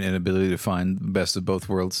maybe like an inability to find the best of both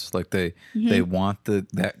worlds. Like they want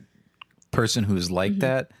that person who's like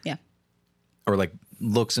that, yeah, or like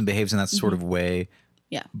looks and behaves in that sort of way,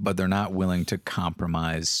 yeah. but they're not willing to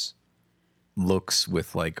compromise looks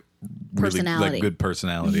with like really Personality. like good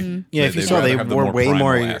personality. Yeah, if you saw, rather they have the were way primal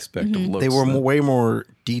more aspect of looks. They were than- way more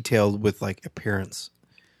detailed with like appearance.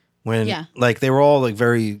 When Yeah. like they were all like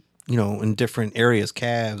very in different areas,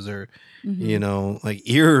 calves or like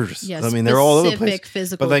ears. Yeah, I mean, they're all over the specific place.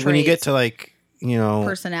 physical But like when you get traits. to like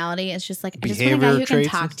Personality, it's just like I just want a guy behavior who can traits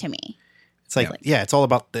talk and- to me. it's like it's all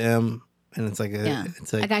about them, and it's like Yeah,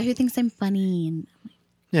 it's like a guy who thinks I'm funny. And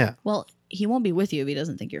yeah, well, he won't be with you if he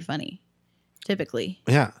doesn't think you're funny. Typically,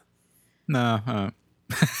 yeah. No.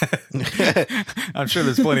 I'm sure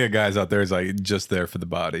there's plenty of guys out there who's like just there for the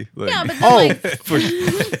body. Like, yeah, but Oh, like, for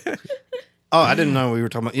I didn't know we were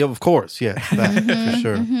talking about. Yeah, of course, yeah, that for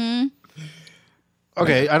sure.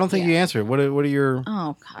 Okay, I don't think you answered. What are your?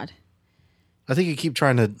 oh god, I think you keep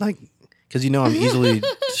trying to like because I'm easily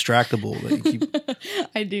distractible. That you keep.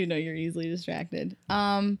 I do know you're easily distracted.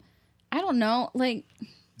 I don't know, like.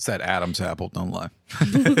 it's that Adam's apple. Don't lie.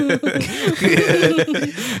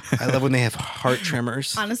 I love when they have heart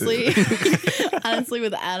tremors. Honestly,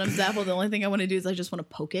 with Adam's apple, the only thing I want to do is I just want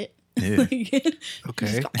to poke it. Yeah.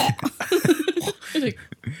 Okay.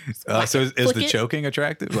 So is flick the it. choking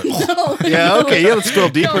attractive? Like, No. Yeah. Okay. Yeah. Let's go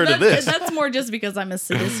deeper No, into this. that's more just because I'm a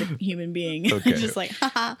sadistic human being. Okay. Just like,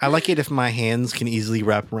 haha. I like it if my hands can easily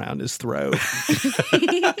wrap around his throat.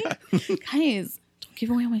 Guys, don't give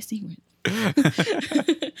away all my secrets.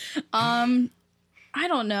 I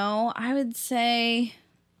don't know. I would say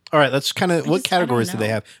All right. Let's kind of. What just- I don't categories do they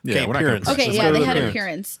know. have? Yeah, Okay. we're not gonna- Appearance. okay. Let's Yeah, go to they the had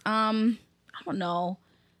appearance. I don't know.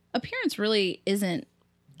 Appearance really isn't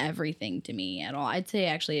everything to me at all. I'd say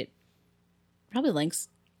actually it probably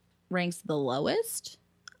ranks the lowest.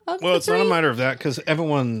 Of Well, the it's not a three. matter of that because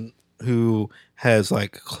everyone who has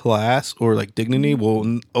like class or like dignity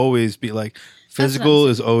will always be like physical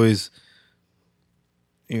is always,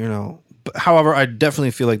 But, however, I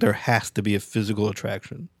definitely feel like there has to be a physical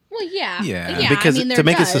attraction. Well, yeah, Yeah. Because I mean, to there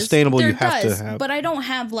make it does. sustainable, There you have to does, have- But I don't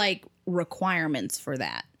have like requirements for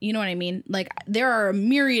that. You know what I mean? Like there are a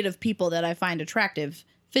myriad of people that I find attractive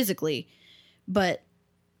physically, but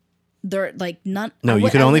they're like none. No, I you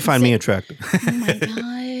would- can I only wouldn't find say- me attractive. Oh my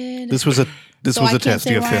god! This was a So I can't test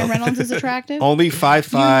say you Ryan failed. Reynolds is attractive. Only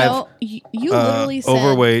 5'5", You literally said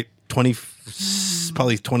overweight, 20,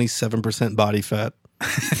 probably 27% body fat.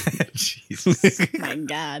 Jesus. My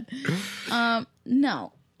God.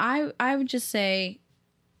 No, I would just say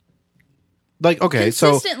Like, okay,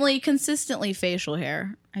 so consistently facial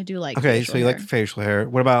hair. I do like. okay, facial so you hair. like facial hair.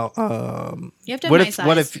 What about You have to have what nice if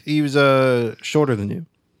what eyes. if he was shorter than you?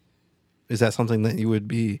 Is that something that you would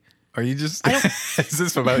be? Are you just? Is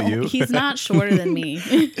this about you? He's not shorter than me.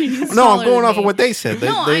 He's No, I'm taller going than off of me. what they said. They-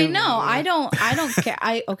 No, they- I know. I don't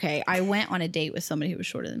care. I went on a date with somebody who was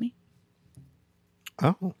shorter than me.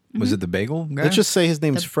 Oh, Was it the bagel guy? let's just say his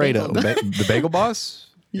name's The Fredo. bagel the bagel boss.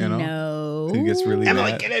 You know, No. who gets really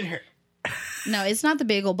Emily, mad. get in here. No, it's not the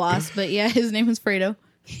bagel boss, but yeah, his name is Fredo.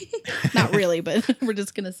 Not really, but we're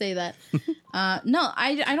just gonna say that. No,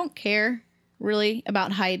 I don't care really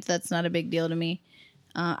about height. That's not a big deal to me.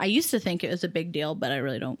 I used to think it was a big deal, but I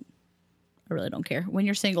really don't care. When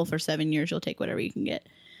you're single for 7 years, you'll take whatever you can get.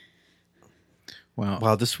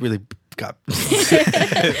 Wow, this really got.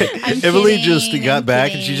 I'm Emily kidding, just got I'm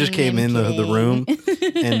back and she just kidding, came in I'm the room,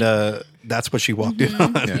 and that's what she walked in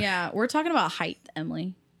on. Yeah, we're talking about height,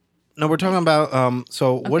 Emily. No, we're talking about.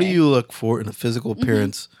 So, what do Okay. you look for in a physical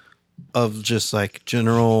appearance of just like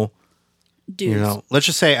general? Dudes. You know, let's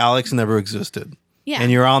just say Alex never existed. Yeah.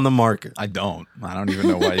 And you're on the market. I don't even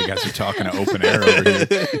know why you guys are talking to open air over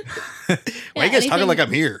here. Why are you guys talking like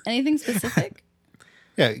I'm here? Anything specific?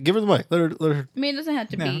 Yeah, give her the mic. Let her. I mean, it doesn't have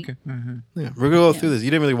to be. Okay. Yeah, we're gonna go through this.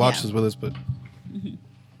 You didn't really watch Yeah. this with us, but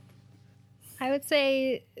I would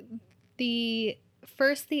say the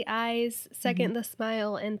first the eyes, second the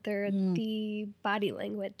smile, and third the body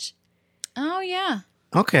language. Oh yeah.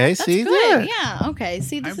 okay. That's see, good. yeah. Yeah. Okay.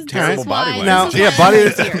 See, this is terrible this is body why- language. Now, this is why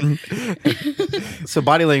yeah, Emily's here. So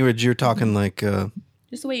body language, you're talking like,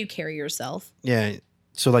 Just the way you carry yourself. yeah.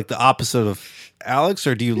 So like the opposite of Alex,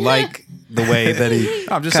 or do you like the way that he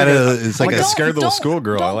I'm just kind like of a- is I'm like like a a scared little Don't-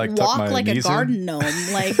 schoolgirl. I don't like tuck walk my like a knees in. garden gnome.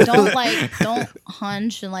 Like don't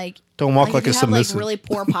hunch and like Don't walk like if a you have, like submissive. really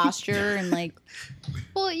poor posture and like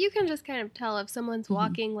Well, you can just kind of tell if someone's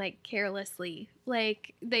walking like carelessly,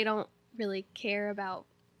 like they don't really care about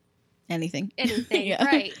anything. anything, Yeah.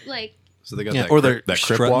 right? Like So they got Yeah, that, or crip, they're that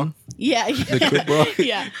crip strutting. walk. Yeah. The crip walk.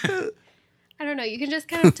 Yeah. I don't know. You can just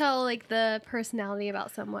kind of tell like the personality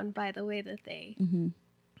about someone by the way that they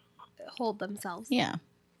hold themselves. Yeah.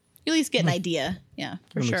 You at least get an idea. Yeah,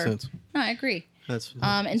 for That makes sure. sense. No, I agree. That's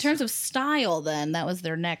In terms of style, then that was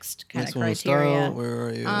their next kind Next of one was criteria. style. Where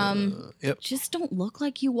are you? Yep. Just don't look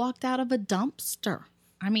like you walked out of a dumpster.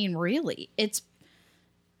 I mean, really, it's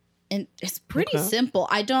pretty Okay. simple.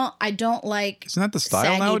 I don't like Isn't that the style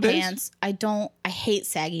saggy nowadays? pants. I hate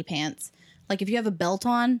saggy pants. Like if you have a belt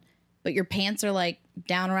on, but your pants are like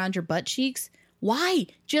down around your butt cheeks. Why?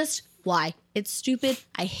 Just why? It's stupid.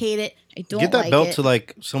 I hate it. I don't Get that like belt it. to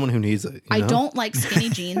like someone who needs it. I know? don't like skinny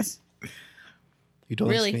jeans. You don't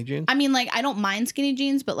Really? like skinny jeans? I mean, like, I don't mind skinny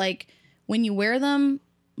jeans, but like when you wear them,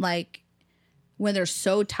 like when they're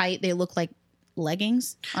so tight, they look like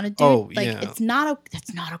leggings on a dude. Oh, like yeah. that's not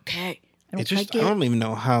okay. I don't It's just like it. I don't even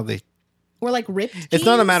know how they. Or like ripped jeans. It's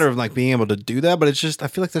not a matter of like being able to do that, but it's just I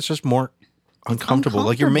feel like that's just more uncomfortable.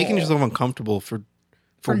 Like you're making uncomfortable. yourself uncomfortable for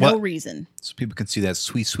for what? no reason. So people can see that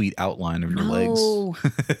sweet outline of your legs. No,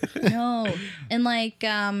 no, and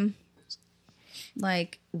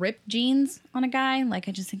like ripped jeans on a guy. Like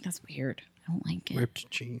I just think that's weird. I don't like it. Ripped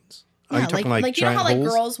jeans. Yeah, Are you talking like you know giant how like holes?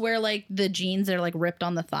 girls wear like the jeans that are like ripped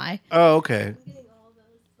on the thigh. Oh, okay.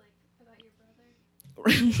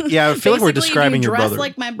 Yeah, I feel like we're Basically, describing you your dress brother.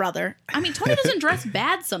 like my brother. I mean, Tony doesn't dress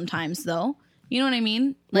bad sometimes, though. You know what I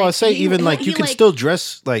mean? Well, I Like, say he- even like he, you can like- still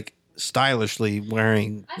dress like stylishly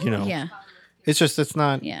wearing, you know. Yeah, It's just it's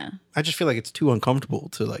not. yeah. I just feel like it's too uncomfortable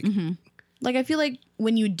to like. Mm-hmm. Like I feel like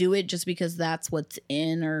when you do it just because that's what's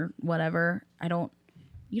in or whatever,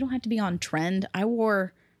 you don't have to be on trend. I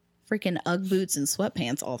wore freaking Ugg boots and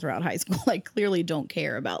sweatpants all throughout high school. I clearly don't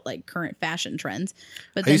care about like current fashion trends.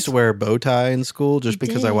 But I used to wear a bow tie in school just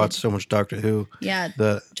because I did. watched so much Doctor Who. Yeah,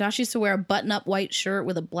 The Josh used to wear a button-up white shirt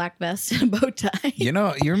with a black vest and a bow tie. You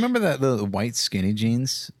know, you remember that the white skinny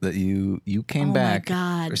jeans that you came Oh my back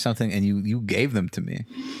God. or something, and you gave them to me,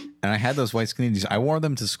 and I had those white skinny jeans. I wore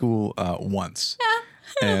them to school once,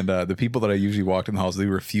 and the people that I usually walked in the halls, they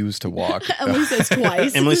refused to walk. Emily says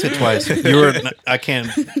twice. Emily said twice. I can't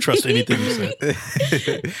trust anything you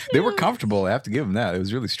say. They were comfortable. I have to give them that. It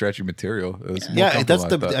was really stretchy material. It was more Yeah, that's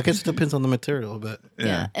comfortable, the. I I guess it depends on the material, but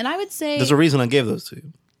Yeah, and I would say there's a reason I gave those to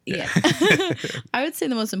you. Yeah. I would say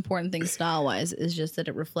the most important thing style wise is just that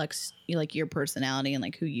it reflects like your personality and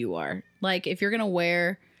like who you are. Like if you're gonna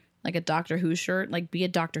wear like a Doctor Who shirt, like be a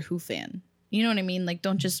Doctor Who fan. You know what I mean? Like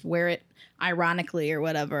don't just wear it ironically or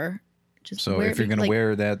whatever. Just So wear if you're it, gonna like-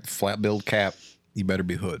 wear that flat billed cap, you better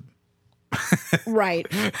be hood. right.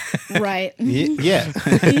 Right. Yeah.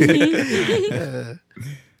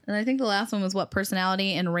 And I think the last one was what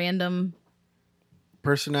personality and random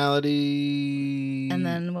personality. And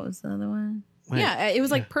then what was the other one? Wait, yeah, it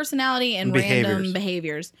was like personality and random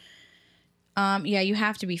behaviors. Yeah, you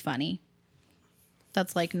have to be funny.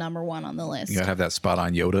 That's like number one on the list. You gotta have that spot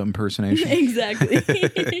on Yoda impersonation.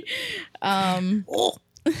 Exactly.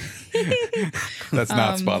 That's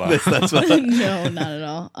not spot on. That's spot on. No, not at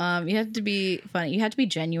all. You have to be funny. You have to be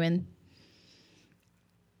genuine.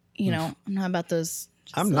 You know, I'm not about those.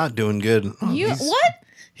 I'm not doing good. What?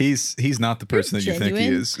 He's not the person that you think he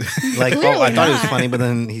genuine. is. Like, Clearly I thought it was not. funny, but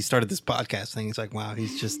then he started this podcast thing. He's like, wow,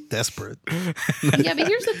 he's just desperate. Yeah, but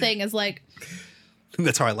here's the thing: is like,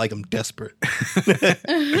 That's how I like him, desperate.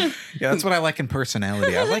 Yeah, that's what I like in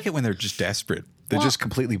personality. I like it when they're just desperate. They're Well- just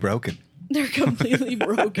completely broken. they're completely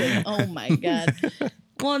broken. Oh my god.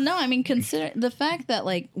 Well, no, I mean, consider the fact that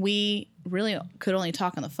like we really could only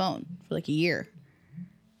talk on the phone for like a year.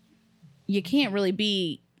 You can't really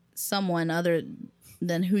be someone other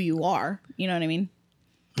than who you are. You know what I mean?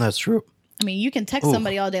 That's true. I mean, you can text Ooh.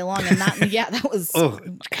 somebody all day long and not. Yeah, that was Oh.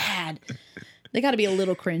 bad. They got to be a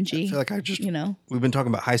little cringy. I feel like I just, you know. we've been talking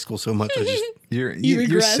about high school so much. I just, You're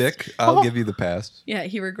regressed. sick. I'll give you the pass. Yeah,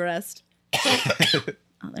 he regressed.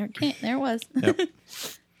 There it was. Yep.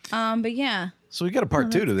 But yeah. So we got a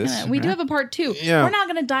part 2 to this. We do have a part 2. Yeah. We're not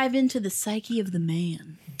going to dive into the psyche of the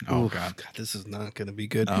man. Oh Ooh, God. this is not going to be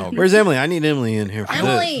good. Oh, Where's Emily? I need Emily in here for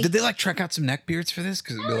Emily! this. Did they like trek out some neck beards for this?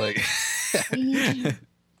 Because it'd be like,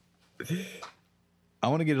 I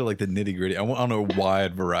want to get to like the nitty gritty. I want a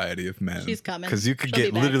wide variety of men. She's coming. Because you could She'll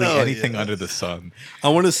get be back. literally Oh, anything yeah. under the sun. I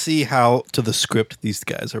want to see how to the script these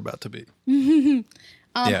guys are about to be.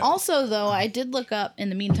 Yeah. Also, though, I did look up in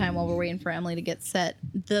the meantime while we're waiting for Emily to get set.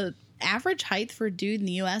 The average height for a dude in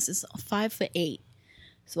the U.S. is 5'8".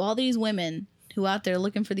 So all these women who out there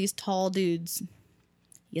looking for these tall dudes,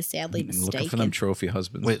 you're sadly Looking for them mistaken. trophy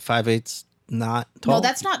husbands. Wait, 5'8's not tall? No,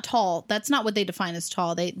 that's not tall. That's not what they define as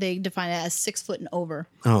tall. They define it as 6 foot and over.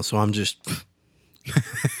 Oh, so I'm just,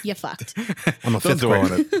 You fucked. I'm a Don't fifth dwell on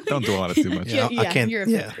grader. it. Don't dwell on it too much. Yeah, I can't. You're a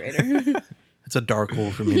yeah. fifth grader. It's a dark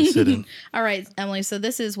hole for me to sit in. All right, Emily. So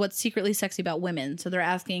this is what's secretly sexy about women. So they're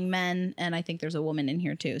asking men, and I think there's a woman in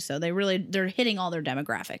here too. So they're hitting all their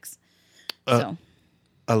demographics. So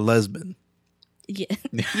A lesbian. yeah,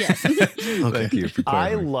 yes. Thank you for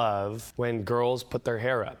I clarifying. love when girls put their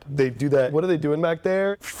hair up. They do that. What are they doing back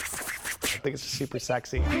there? I think it's super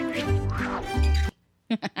sexy.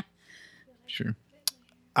 Sure.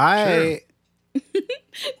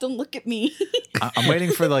 Don't look at me. I'm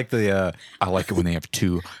waiting for like the. I like it when they have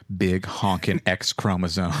 2 big honking X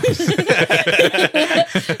chromosomes.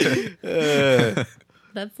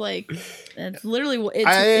 That's literally what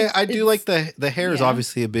I do like the hair is yeah.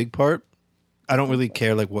 obviously a big part. I don't really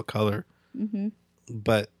care like what color,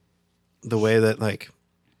 but the way that like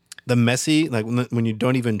the messy, like when you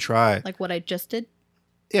don't even try. like what I just did.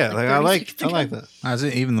 Yeah, like I 30 like seconds ago. that. Is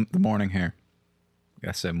it even the morning hair?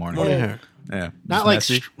 I said morning Morning hair. hair. Yeah. Not Just like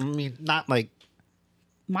messy. I mean, not like.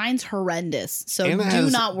 Mine's horrendous. So Anna do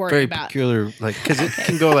has not worry very about. peculiar, like because it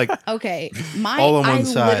can go like Okay, all on one I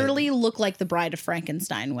side. literally look like the Bride of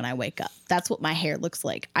Frankenstein when I wake up. That's what my hair looks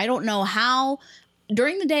like. I don't know how.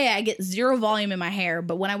 During the day, I get zero volume in my hair,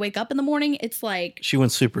 but when I wake up in the morning, it's like she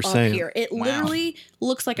went Super up Saiyan. here. It literally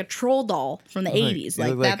looks like a troll doll from the '80s. You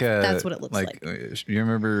Like, look that's what it looks like. You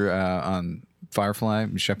remember on Firefly,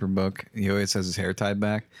 Shepherd Book, he always has his hair tied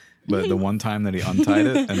back. But the one time that he untied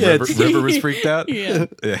it and Yeah, River was freaked out. Yeah.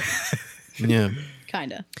 Yeah. Yeah.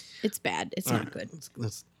 Kinda. It's bad. It's not good.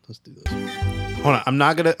 Let's do this. Hold on. I'm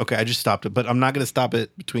not gonna. Okay, I just stopped it, but I'm not gonna stop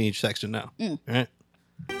it between each section now. All right.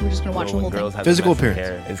 We're just gonna watch the When whole girls thing. have Physical the messy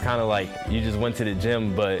appearance. hair, it's kind of like you just went to the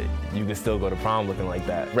gym, but you can still go to prom looking like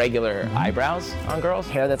that. Regular Eyebrows on girls?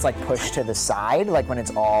 hair that's like pushed to the side, like when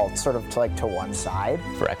it's all sort of to one side.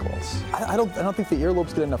 Freckles. I don't think the earlobes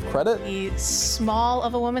get enough credit. The small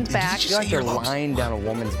of a woman's back. I feel like the line down a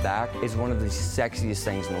woman's back is one of the sexiest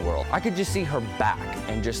things in the world. I could just see her back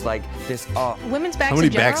and just like this. Women's backs How many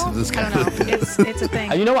in general. backs does this guy I don't know. It's a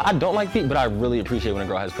thing. You know what? I don't like feet, but I really appreciate when a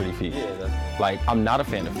girl has pretty feet. Like, I'm not a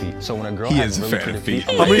fan of feet. So when a girl He has is a really fan of pretty feet.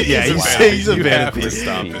 feet, How many- yeah, He's a he's fan saying of he's a feet. You fan have of to feet.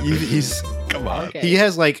 stop it. He's Come on. Okay. he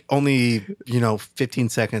has like only 15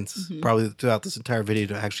 seconds probably throughout this entire video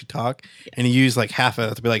to actually talk, and he used like half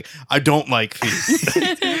of it to be like, I don't like feet.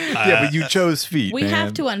 Yeah, but you chose feet. We man.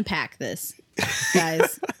 have to unpack this,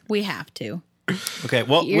 guys. We have to. Okay,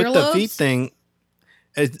 well, with the Earlobes? feet thing,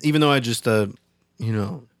 even though I just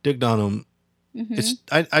digged on them, it's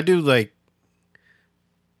I do like.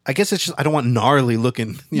 I guess it's just I don't want gnarly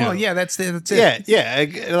looking. You know. Well, yeah, that's it. Yeah,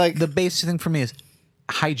 yeah. Like The basic thing for me is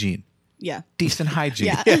hygiene. Yeah. decent hygiene.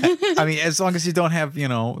 Yeah. I mean, as long as you don't have, You're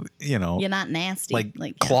not nasty. like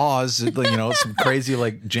yeah. claws, some crazy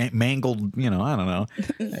like mangled, I don't know.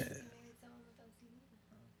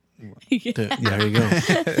 There you go.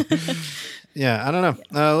 Yeah, I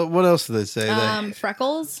don't know. What else do they say?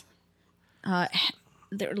 Freckles.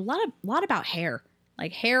 There are a lot about hair,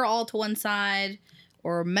 like hair all to one side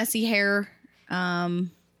or messy hair.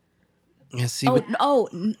 Yeah, see,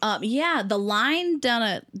 yeah, the line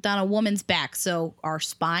down a woman's back. So our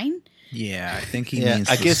spine. Yeah, I think he means.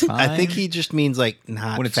 I the guess I spine. think he just means like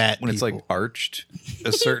not when it's fat. when it's like arched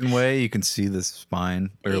a certain way, you can see the spine,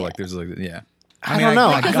 or like there's like I don't know.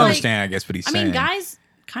 I Like- understand. I guess what he's I saying. mean, guys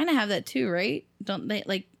kind of have that too, right? Don't they?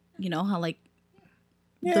 Like, how like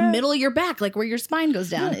the middle of your back, like where your spine goes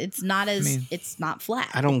down. It's not it's not flat.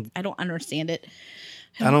 I don't understand it.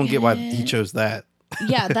 I don't get why he chose that.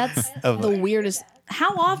 Yeah, that's Of the like- weirdest.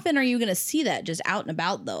 How often are you going to see that just out and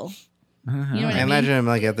about though? You know what I mean? imagine him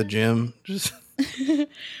like at the gym, just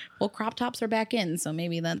Well, crop tops are back in, so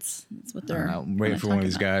maybe that's what they're. I'm waiting for one of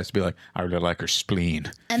these guys to be like, I really like her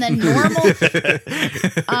spleen. And then normal.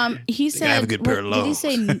 He said. have a good pair of Did he lungs.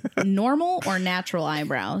 say normal or natural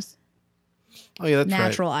eyebrows? oh yeah, that's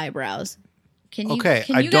Natural eyebrows. Can you Okay,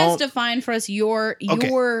 can I you guys don't- define for us your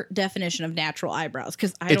definition of natural eyebrows?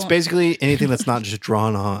 Because It's basically anything that's not just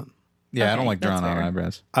drawn on. Yeah, I Okay, don't like that's drawn on fair.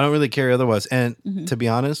 eyebrows. I don't really care otherwise. And Mhm. to be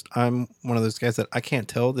honest, I'm one of those guys that I can't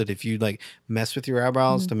tell that if you like mess with your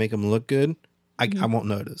eyebrows Mhm. to make them look good, I Mhm. won't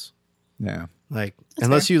notice. Yeah. Like That's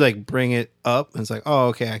unless fair. you like bring it up and it's like, oh,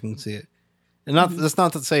 okay, I can see it. And not Mhm. that's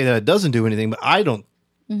not to say that it doesn't do anything, but I don't.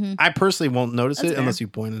 Mhm. I personally won't notice That's it fair. unless you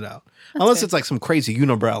point it out. That's Unless fair. it's like some crazy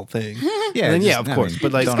unibrow thing. Yeah, then just- of I course. mean,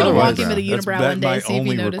 But like don't Gonna otherwise, walk into the That's unibrow one day, my see if he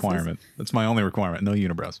only notices. requirement. That's my only requirement. No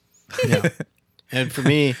unibrows. yeah. And for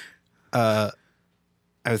me,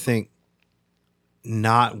 I think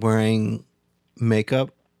not wearing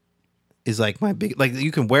makeup is like my big like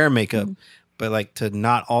you can wear makeup, but like to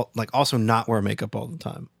not all like also not wear makeup all the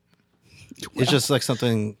time. It's just like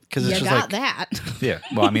something because You it's just got like that. Yeah.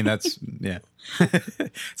 Well, I mean, that's yeah.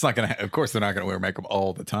 It's not gonna. Of course, they're not gonna wear makeup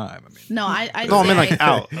all the time. I mean, No, I no, I mean say- like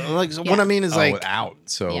out. Like so what I mean is like out.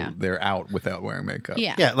 So Yeah. they're out without wearing makeup.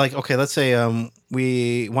 Yeah. yeah, like okay, let's say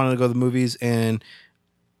we wanted to go to the movies and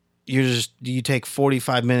you take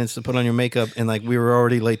 45 minutes to put on your makeup and like we were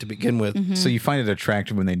already late to begin with. Mm-hmm. So you find it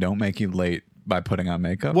attractive when they don't make you late by putting on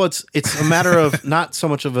makeup. Well, it's a matter of not so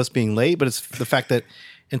much of us being late, but it's the fact that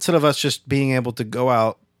instead of us just being able to go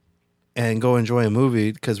out and go enjoy a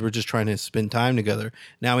movie because we're just trying to spend time together,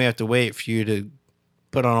 now we have to wait for you to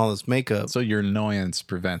put on all this makeup. So your annoyance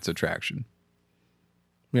prevents attraction.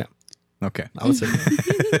 Yeah, Okay. I would say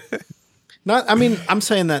that. Not. I mean, I'm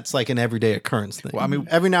saying that's like an everyday occurrence thing. Well, I mean-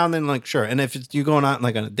 every now and then, like sure. And if it's you going out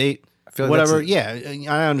like on a date, feel like whatever, that's yeah,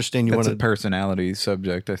 I understand you That's want a personality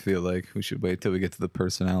subject. I feel like we should wait till we get to the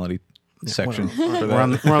personality section. whatever. for We're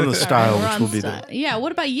on that. we're on the style, We're which on will be style. the Yeah.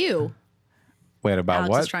 What about you? Wait, about Alex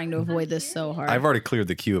what? is trying to avoid this so hard. I've already cleared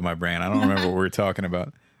the queue in my brain. I don't remember what we were talking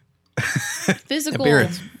about. Physical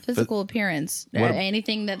Appearance. physical appearance. What-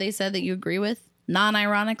 Anything that they said that you agree with,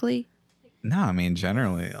 non-ironically. No, I mean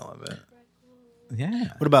generally all of it.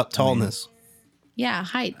 Yeah. What about tallness? Yeah,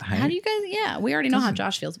 height. How Height? do you guys? Yeah, we already know how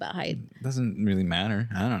Josh feels about height. Doesn't really matter.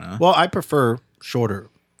 I don't know. Well, I prefer shorter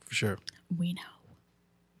for sure. We know.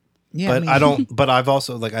 Yeah, but mean- I don't. But I've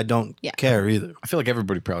also like I don't Yeah. care either. I feel like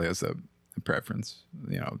everybody probably has a preference.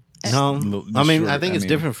 You know. No, the I mean shorter- I think it's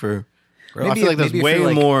different for. I Maybe- feel like there's maybe if way you're,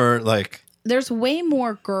 like- more like. There's way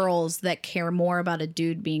more girls that care more about a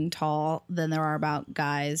dude being tall than there are about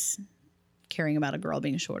guys caring about a girl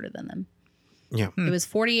being shorter than them. Yeah. It was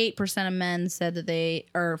 48% of men said that they,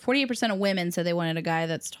 or 48% of women said they wanted a guy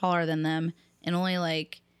that's taller than them, and only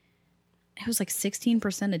like it was like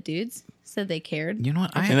 16% of dudes said they cared. You know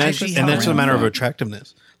what? And that's a matter of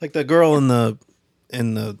attractiveness. Like the girl in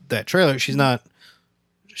that trailer, she's not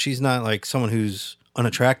like someone who's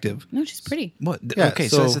unattractive. No, she's pretty. What? Yeah, Okay,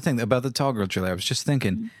 so so- that's the thing about the tall girl trailer. I was just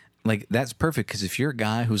thinking, like, that's perfect because if you're a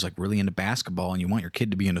guy who's like really into basketball and you want your kid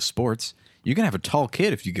to be into sports, you're gonna have a tall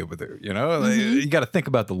kid if you get with her. You know, Like, you got to think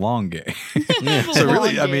about the long game. So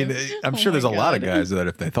really, I mean, I'm sure there's a lot of guys that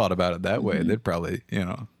if they thought about it that way, they'd probably,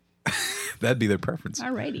 that'd be their preference.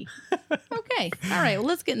 Alrighty. Okay. All right. Well,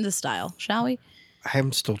 let's get into style, shall we?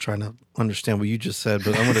 I'm still trying to understand what you just said,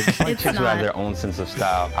 but I'm gonna. I want kids who have their own sense of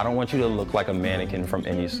style. I don't want you to look like a mannequin from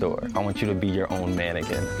any store. I want you to be your own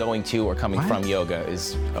mannequin. Going to or coming from yoga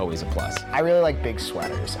is always a plus. I really like big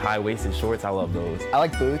sweaters. High-waisted shorts, I love those. I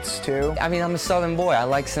like boots too. I mean, I'm a Southern boy. I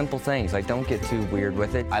like simple things. Like, don't get too weird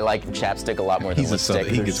with it. I like chapstick a lot more than lipstick.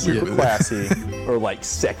 He gets Super weird. classy or like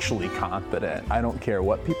sexually confident. I don't care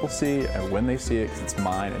what people see and when they see it 'cause it's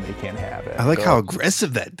mine and they can't have it. I like how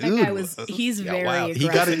aggressive that dude That guy was—he's very aggressive. He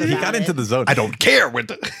got into the zone. I don't care what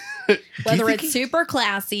the. Whether it's super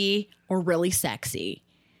classy or really sexy.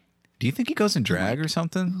 Do you think he goes in drag or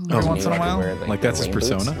something Oh, every once in a Like, while? wear, Like that's his rain boots.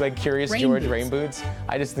 persona? Like Curious Rain George boots. rain boots.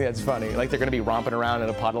 I just think that's funny. Like they're gonna be romping around in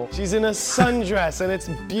a puddle. She's in a sundress and it's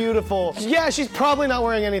beautiful. Yeah, she's probably not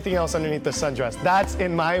wearing anything else underneath the sundress. That's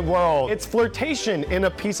in my world. It's flirtation in a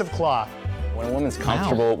piece of cloth. When a woman's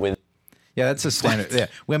comfortable with Yeah, that's a standard. Yeah,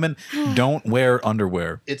 women don't wear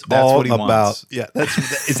underwear. It's that's all what he about. wants. Yeah,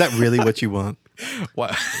 is that really what you want?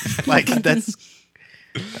 What? Like that's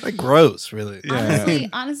like gross, really.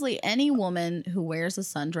 Honestly, any woman who wears a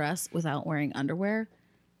sundress without wearing underwear,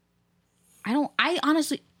 I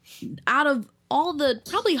honestly, out of all the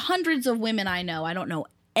probably hundreds of women I don't know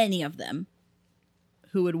any of them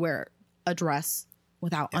who would wear a dress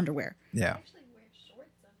without underwear. Yeah.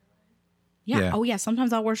 Yeah. Yeah. Oh yeah.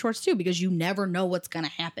 Sometimes I'll wear shorts too because you never know what's gonna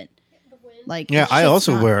happen. Like Yeah, it's I just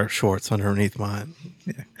also not- wear shorts underneath mine.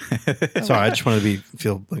 Yeah. Sorry, I just want to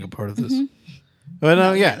feel like a part of this. But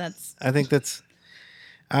No, yeah, yeah, that's- I think that's.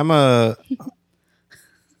 I'm a.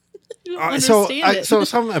 You don't So understand it. so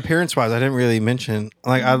some appearance wise, I didn't really mention.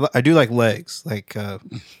 Like I do like legs. Like I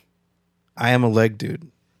am a leg dude.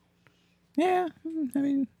 Yeah, I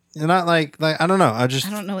mean, not like I don't know. I just I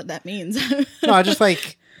don't know what that means. no. I just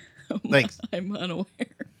like I'm unaware.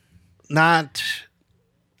 not.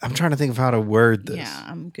 I'm trying to think of how to word this. Yeah,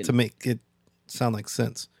 I'm good. to make it sound like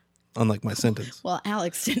sense, unlike my sentence. Well,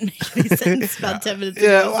 Alex didn't make any sense about 10 minutes ago.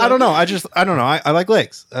 Yeah, so- I don't know. I don't know. I like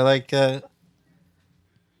legs. I like, so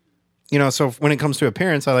when it comes to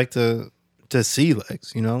appearance, I like to see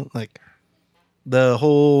legs, like the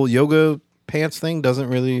whole yoga pants thing doesn't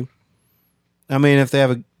really, I mean, if they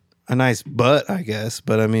have a nice butt, I guess,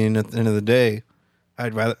 but I mean, at the end of the day,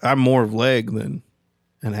 I'm more of leg than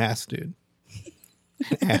an ass dude.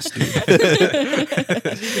 Ass dude.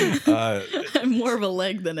 I'm more of a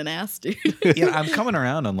leg than an ass dude. yeah, I'm coming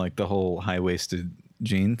around on like the whole high-waisted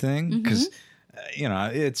jean thing because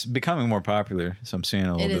it's becoming more popular. So I'm seeing it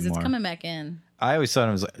a little It bit is. more. It's coming back in. I always thought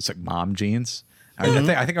it's like mom jeans. I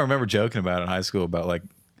think I remember joking about it in high school about like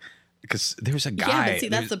because there was a guy. Yeah, but see,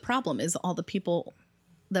 that's the problem is all the people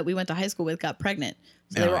that we went to high school with got pregnant.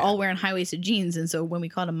 So they were all wearing high-waisted jeans. And so when we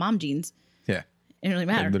called them mom jeans, yeah, it didn't really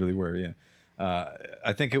matter. They literally were, yeah.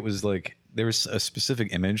 I think it was like there was a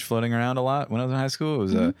specific image floating around a lot when I was in high school.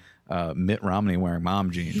 It was Mitt Romney wearing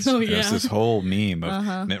mom jeans. Oh, There's yeah. this whole meme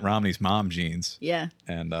of Mitt Romney's mom jeans. Yeah.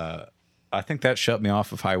 And I think that shut me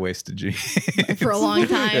off of high-waisted jeans. For a long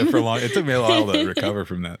time. Yeah, for a long. It took me a while to recover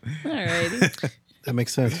from that. All righty. That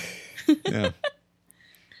makes sense. Yeah.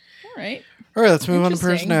 All right. All right, let's move on to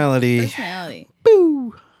Interesting. personality. Personality.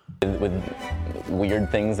 with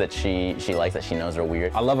weird things that she likes that she knows are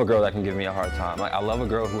weird. I love a girl that can give me a hard time. Like I love a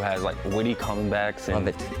girl who has like witty comebacks and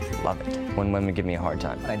Love it. When women give me a hard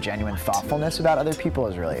time. A genuine thoughtfulness about other people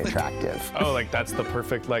is really attractive. Oh, like that's the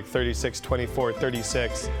perfect 36, 24,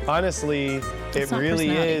 36. Honestly, it not really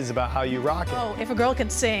personality. is about how you rock it. Oh, if a girl can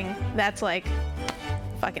sing, that's like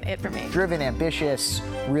fucking it for me. Driven, ambitious,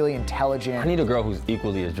 really intelligent. I need a girl who's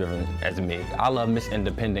equally as driven as me. I love Miss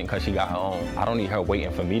Independent because she got her own. I don't need her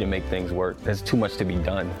waiting for me to make things work. There's too much to be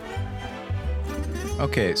done.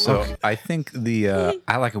 Okay, so I think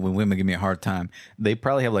I like it when women give me a hard time. They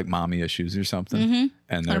probably have like mommy issues or something, Mhm.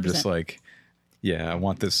 and they're just 100%. like, "Yeah, I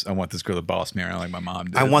want this girl to boss me around like my mom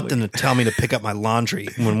did." I want Like, them to tell me to pick up my laundry.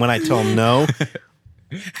 When I tell them no,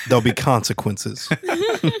 there'll be consequences.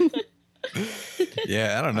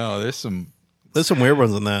 Yeah, I don't know. There's some weird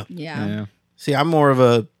ones in that. Yeah. See, I'm more of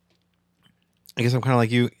a. I guess I'm kind of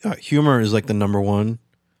like you. Humor is like the number one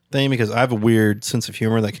thing because I have a weird sense of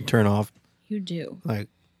humor that can turn off You do. like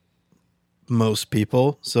most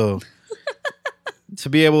people. So to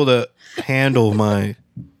be able to handle my,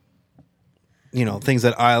 things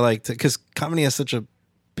that I like to, because comedy has such a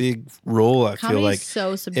big role. I feel Comedy's like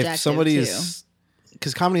so subjective, if somebody too. is,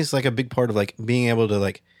 because comedy is like a big part of like being able to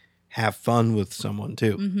like have fun with someone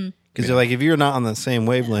too. Mhm. Because like if you're not on the same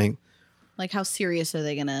wavelength, Like, how serious are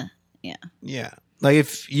they gonna? Yeah. yeah, like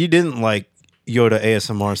if you didn't like Yoda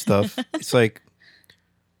ASMR stuff, it's like,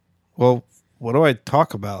 well, what do I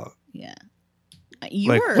talk about? Yeah.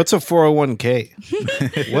 what's a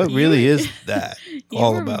 401k? What really is that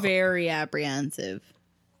all were about? very apprehensive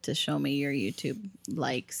to show me your YouTube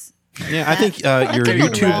likes. Yeah, I think your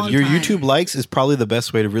took a long YouTube time. likes is probably the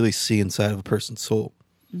best way to really see inside of a person's soul.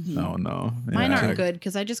 Oh no, Mine aren't good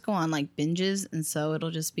because I just go on like binges, and so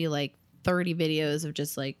it'll just be like 30 videos of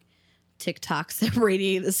just like TikToks that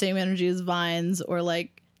radiate the same energy as Vines, or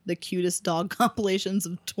like the cutest dog compilations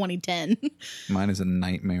of 2010. Mine is a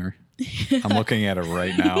nightmare. I'm looking at it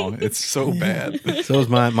right now. It's so bad. So is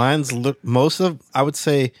mine. Mine's I would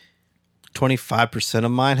say 25% of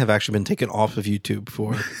mine have actually been taken off of YouTube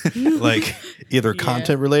for like either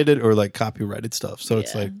content related or like copyrighted stuff. So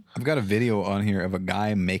it's like I've got a video on here of a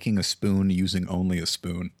guy making a spoon using only a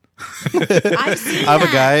spoon. I have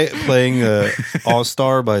a guy playing All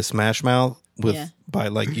Star by Smash Mouth by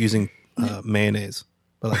like using mayonnaise,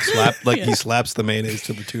 but like he slaps the mayonnaise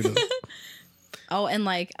to the tune of. Oh, and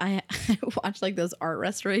like I watch like those art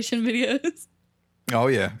restoration videos. Oh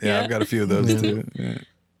yeah. I've got a few of those too. Yeah.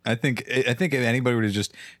 I think if anybody were to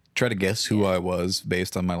just try to guess who I was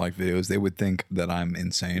based on my like videos, they would think that I'm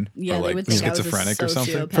insane or like they would think schizophrenic I was a or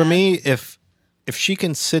something. For me, if she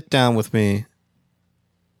can sit down with me,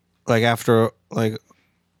 like after like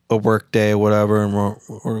a work day or whatever, and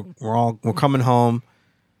we're coming home,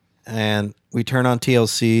 and we turn on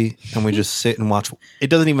TLC and we just sit and watch. It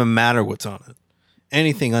doesn't even matter what's on it.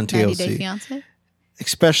 Anything on TLC, 90 Day Fiancé?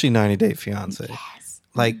 Especially 90 Day Fiancé. Yes.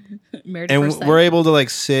 Like, Married at and First Sight. we're able to like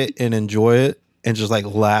sit and enjoy it and just like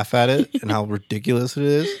laugh at it and how ridiculous it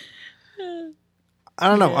is. I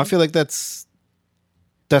don't know. I feel like that's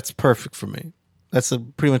perfect for me. That's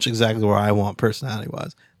pretty much exactly where I want personality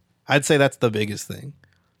wise. I'd say that's the biggest thing.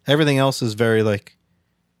 Everything else is very like,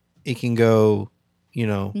 it can go, you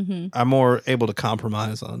know, I'm more able to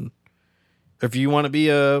compromise on. If you want to be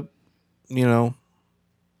a, you know,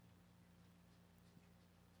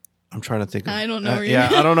 I'm trying to think. I don't know.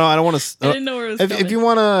 I don't know. I don't want to. I didn't know where it was If coming. you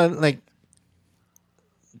want to like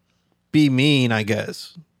be mean, I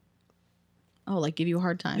guess. Oh, like give you a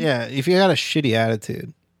hard time. Yeah, if you got a shitty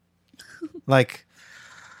attitude, like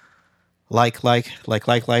You said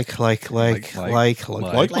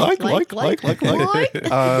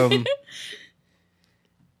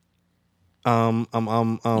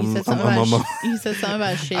something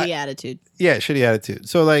about a shitty attitude. Yeah, shitty attitude.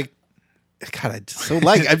 So like, God, I just so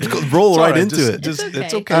like I just roll right into it.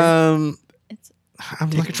 It's okay. I'm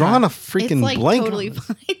like drawing a freaking It's like blank. totally on this.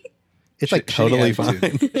 fine. It's like totally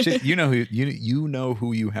fine. You know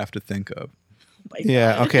who you have to think of.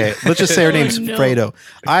 Yeah. Okay. Let's just say her name's no. Fredo.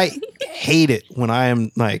 I hate it when I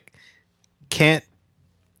am like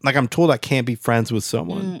I'm told I can't be friends with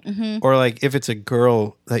someone, or like if it's a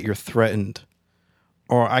girl that you're threatened,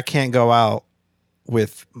 or I can't go out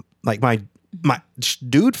with like my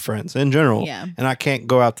dude friends in general, and I can't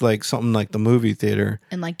go out to like something like the movie theater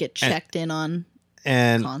And like get checked in on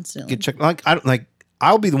and constantly. get checked.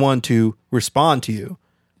 I'll be the one to respond to you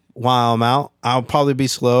while I'm out. I'll probably be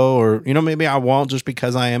slow, or maybe I won't just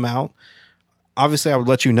because I am out. Obviously, I would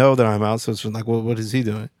let you know that I'm out. So it's like, well, what is he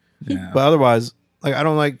doing? Yeah. But otherwise, like I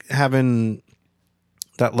don't like having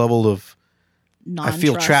that level of. I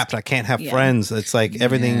feel Non-trust. trapped. I can't have friends. It's like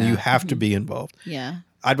everything you have to be involved. Yeah.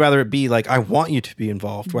 I'd rather it be like I want you to be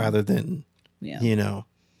involved rather than, Or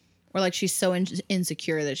like she's so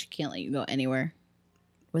insecure that she can't let you go anywhere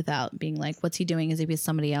without being like, what's he doing? Is he with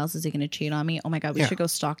somebody else? Is he going to cheat on me? Oh my God, we should go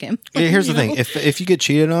stalk him. Yeah, here's the You thing. know? If you get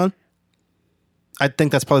cheated on, I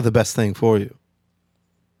think that's probably the best thing for you.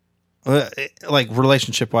 Like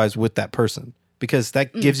relationship wise with that person, because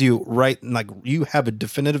that gives you you have a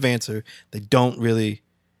definitive answer. They don't really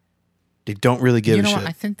give a shit. What?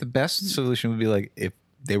 I think the best solution would be like if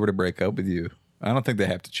they were to break up with you. I don't think they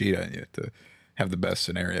have to cheat on you to have the best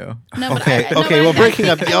scenario. No, but breaking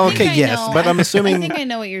up. Okay, yes, know. but I'm assuming. I think I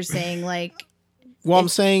know what you're saying. Like, well, I'm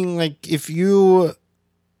saying like if you,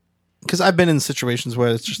 because I've been in situations where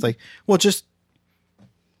it's just like, well, just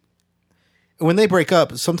when they break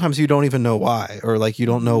up, sometimes you don't even know why, or like you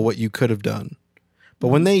don't know what you could have done. But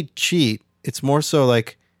when they cheat, it's more so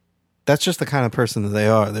like that's just the kind of person that they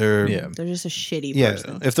are. They're just a shitty yeah.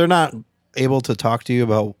 person. If they're not able to talk to you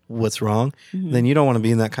about what's wrong, then you don't want to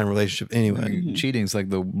be in that kind of relationship anyway. Cheating is like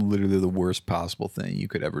literally the worst possible thing you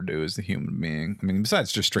could ever do as a human being. I mean,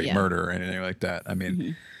 besides just straight murder or anything like that. I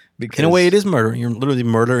mean, because In a way, it is murder. You're literally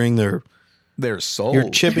murdering their soul. You're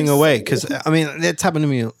chipping away because I mean it's happened to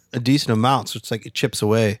me a decent amount. So it's like it chips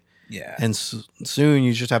away. Yeah, and soon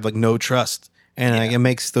you just have like no trust, and like, it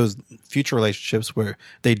makes those future relationships where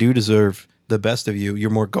they do deserve the best of you. You're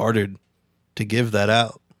more guarded to give that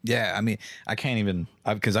out. Yeah, I mean, I can't even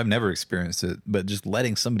because I've never experienced it, but just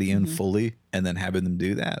letting somebody in fully and then having them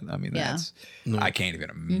do that. I mean, Yeah. that's I can't even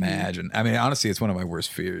imagine. I mean, honestly, it's one of my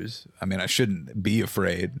worst fears. I mean, I shouldn't be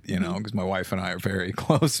afraid, you know, because my wife and I are very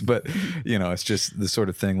close. But you know, it's just the sort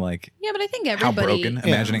of thing like Yeah, but I think how everybody. broken.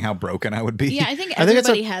 Imagining how broken I would be. Yeah, I think I think it's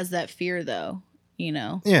everybody has that fear, though. You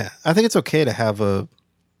know. Yeah, I think it's okay to have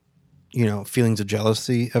feelings of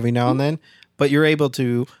jealousy every now and then, but you're able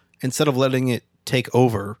to, instead of letting it take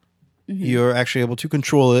over, you're actually able to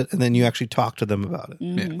control it, and then you actually talk to them about it.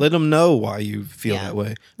 Mhm. Let them know why you feel Yeah. that way.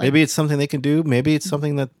 Like- Maybe it's something they can do. Maybe it's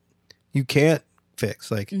something that you can't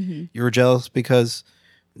fix. Like you were jealous because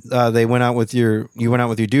you went out with your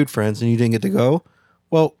dude friends and you didn't get to go.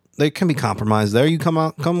 Well, they can be compromised there. You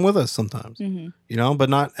come with us sometimes, you know, but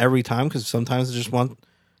not every time, because sometimes they just want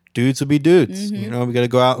dudes to be dudes. You know, we got to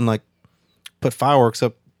go out and like put fireworks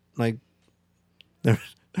up. Like, never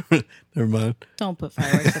mind. Don't put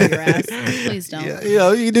fireworks up your ass. Please don't. Yeah, you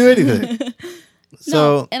know, you can do anything.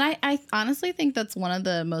 No, and I honestly think that's one of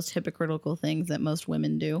the most hypocritical things that most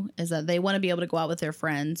women do, is that they want to be able to go out with their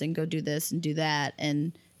friends and go do this and do that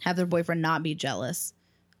and have their boyfriend not be jealous.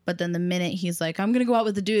 But then the minute he's like, I'm going to go out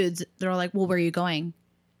with the dudes, they're all like, well, where are you going?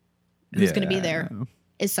 Who's going to be there?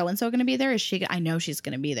 Is so-and-so going to be there? Is she? I know she's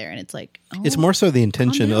going to be there. And it's like, oh, It's more so the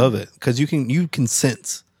intention calm down. of it, because you can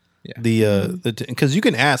sense the because you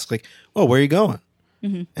can ask like, oh, where are you going?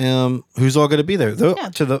 Who's all going to be there?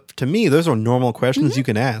 To me, those are normal questions you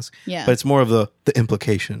can ask. Yeah. But it's more of the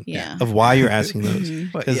implication of why you're asking those.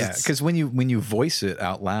 But yeah, because when you voice it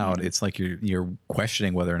out loud, it's like you're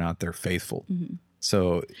questioning whether or not they're faithful.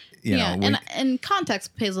 So you know, and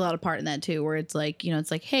context plays a lot of part in that too, where it's like, you know,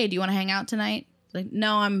 it's like, hey, do you want to hang out tonight? Like,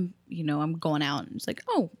 no, I'm going out. And it's like,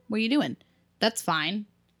 oh, what are you doing? That's fine,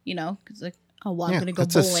 you know, because like, oh, well, I'm going to go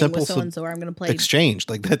that's a bowling simple with so and so, or I'm going to play exchange.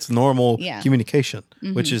 Like that's normal communication,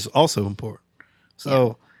 which is also important.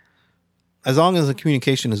 So as long as the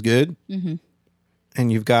communication is good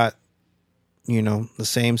and you've got, you know, the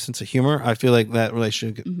same sense of humor, I feel like that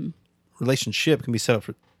relationship can be set up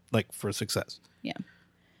for success. Yeah.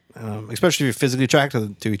 Especially if you're physically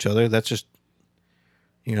attracted to each other. That's just,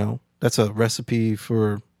 you know, that's a recipe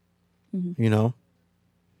for, you know,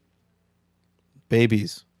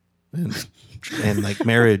 babies and like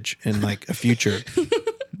marriage and like a future.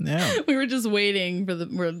 Yeah. We were just waiting for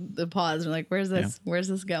the pause. We're like, where's this? Where's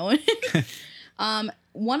this going?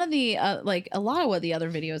 One of the like a lot of what the other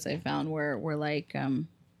videos I found were like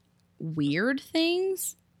weird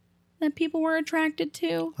things that people were attracted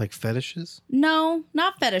to. Like fetishes? No,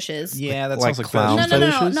 not fetishes. Yeah, that Like sounds like clown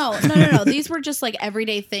fetishes. No. These were just like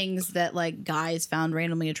everyday things that like guys found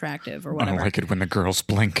randomly attractive or I whatever. don't like it when the girls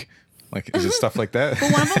blink. Like, is it stuff like that?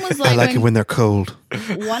 But one of them was like, I like it when they're cold.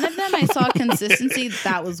 one of them I saw consistency.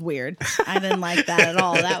 That was weird. I didn't like that at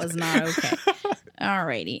all. That was not okay.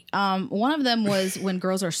 Alrighty. One of them was when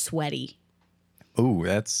girls are sweaty. Ooh,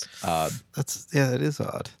 that's odd. That is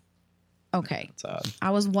odd. Okay. That's odd. I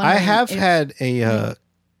was wondering. I have if- had a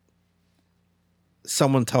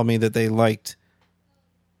someone tell me that they liked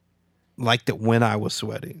it when I was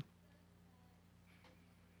sweating,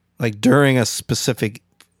 like during a specific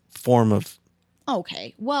form of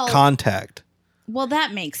Okay. Well. contact. Well,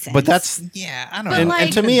 that makes sense. But that's I But and, like-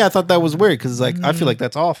 and to me, I thought that was weird because like I feel like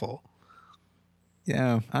that's awful.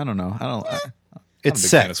 Yeah, I don't know. It's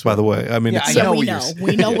sex, by the way. I mean, Yeah, it's I know sex. what you're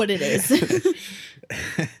we know what it is.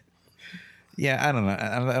 Yeah, I don't know.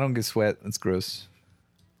 I don't get sweat. That's gross.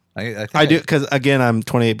 I think I do because again, I'm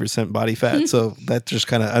 28% body fat, so that just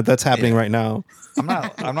kind of that's happening right now. I'm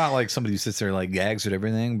not like somebody who sits there and like gags at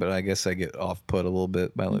everything, but I guess I get off put a little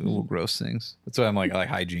bit by like little gross things. That's why I'm like I like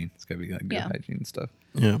hygiene. It's gotta be like good Yeah. hygiene and stuff.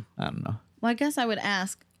 Yeah, I don't know. Well, I guess I would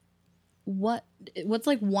ask, what's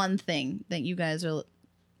like one thing that you guys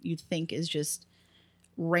you think is just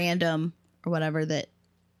random or whatever that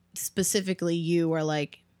specifically you are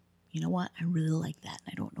like, you know what? I really like that.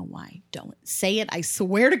 I don't know why. Don't say it. I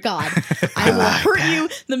swear to God, I will hurt you.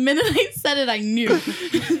 The minute I said it, I knew.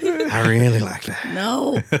 I really like that.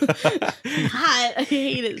 No, God, I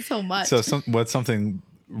hate it so much. So what's something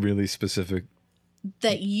really specific?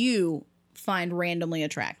 That you find randomly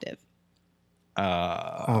attractive.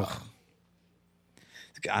 I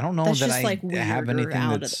don't know That's that just, I like, have weird or anything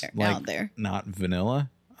out that's of like out there. not vanilla.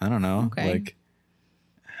 I don't know. Okay. Like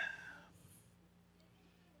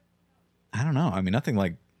I don't know. I mean, nothing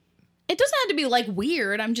like It doesn't have to be like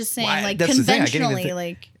weird. I'm just saying, Why, like that's the thing, I can't even conventionally, think-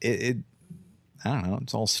 like it. I don't know.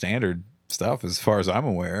 It's all standard stuff as far as I'm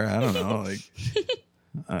aware. I don't know.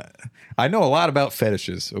 Like I know a lot about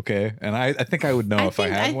fetishes. Okay, and I think I would know if I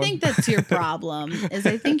had I one. think that's your problem. Is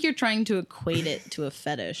I think you're trying to equate it to a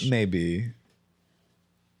fetish. Maybe.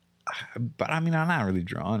 But I mean, I'm not really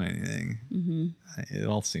drawing anything. Mm-hmm. It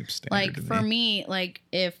all seems standard. Like to for me, like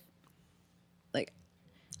if like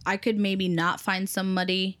I could maybe not find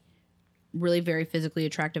somebody really very physically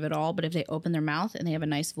attractive at all, but if they open their mouth and they have a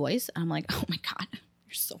nice voice, I'm like, oh my God,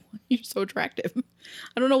 you're so attractive.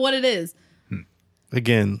 I don't know what it is.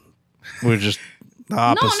 Again, we're just the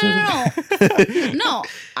opposite. No.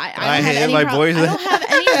 I I don't have hate any my problem. voice. I don't have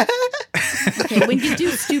any. Okay, when you do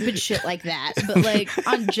stupid shit like that, but like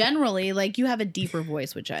on generally, like you have a deeper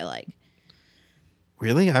voice, which I like.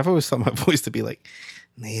 Really? I've always thought my voice to be like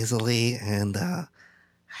nasally and hi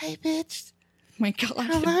bitch. My God.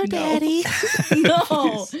 Hello, no. Daddy.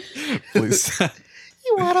 No. Please.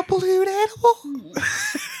 You want a balloon animal?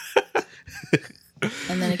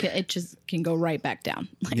 And then it just can go right back down.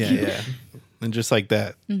 Like, Yeah. And just like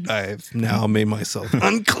that, I've now made myself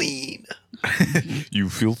unclean. You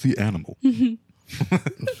filthy animal.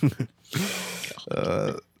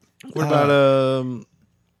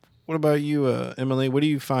 What about you, Emily? What do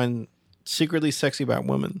you find secretly sexy about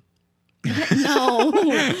women? No.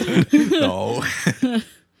 No.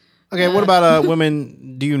 Okay, what about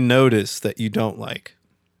women do you notice that you don't like?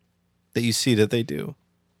 That you see that they do?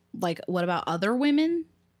 Like, what about other women?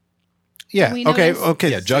 Yeah. We Okay. notice?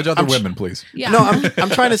 Okay. Yeah, judge other women, please. Yeah. No, I'm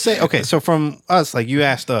trying to say. Okay, so from us, like you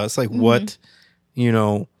asked us, like what,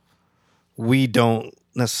 we don't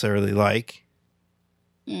necessarily like.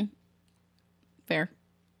 Fair.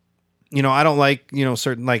 I don't like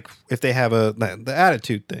certain, like if they have the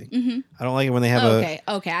attitude thing. Mm-hmm. I don't like it when they have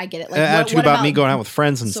Okay, I get it. Like, an attitude about me going out with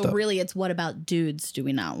friends and so stuff. really, it's what about dudes do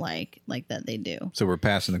we not like that they do? So we're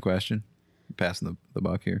passing the question, passing the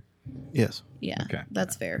buck here. Yes. Yeah. Okay.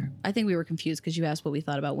 That's fair. I think we were confused because you asked what we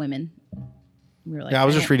thought about women. We were like, Yeah, I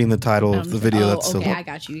was just reading the title of the video. That's still. Okay, I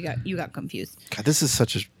got you. You got confused. God, this is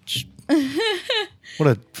such a.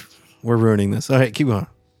 We're ruining this. All right, keep going.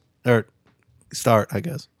 Or start, I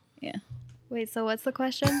guess. Yeah. Wait, so what's the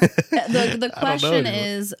question? The question anymore.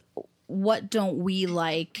 is, what don't we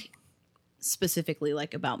like specifically,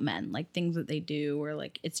 like about men, like things that they do, or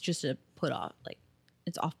like it's just a put off, like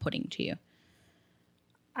it's off putting to you.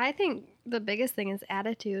 I think the biggest thing is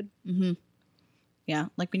attitude. Mm-hmm. Yeah,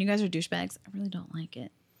 like when you guys are douchebags, I really don't like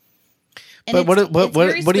it. And But it's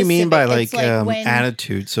very what do you mean by specific. like, It's like when-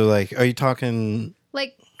 attitude? So like, are you talking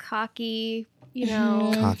Like cocky, you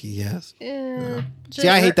know. cocky? Yes. Just See,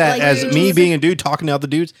 I hate that like as you're me just- being a dude talking to other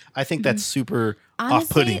dudes. I think that's super Honestly,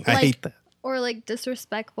 off-putting. I like- hate that. Or like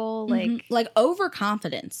disrespectful, like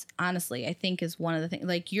overconfidence, honestly, I think is one of the things.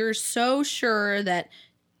 Like you're so sure that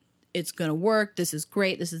it's gonna work, this is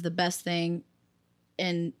great, this is the best thing,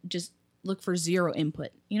 and just look for zero input.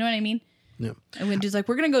 You know what I mean? Yeah. And when dude's like,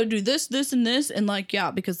 we're gonna go do this, this, and this, and like, yeah,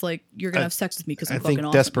 because like you're gonna have sex with me because I'm I fucking think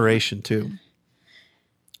awesome. desperation too.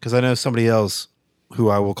 Because I know somebody else who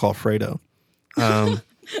I will call Fredo.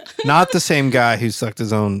 Not the same guy who sucked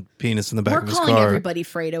his own penis in the back We're of his calling car. everybody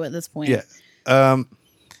Fredo at this point. Yeah.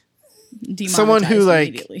 Someone who Demonetized like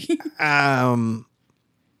immediately.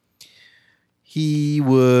 he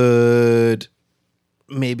would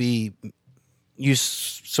maybe use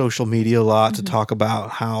social media a lot to talk about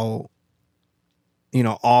how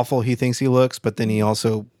awful he thinks he looks, but then he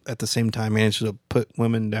also at the same time manages to put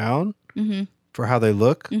women down for how they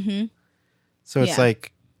look. So it's Yeah.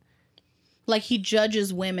 Like he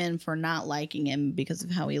judges women for not liking him because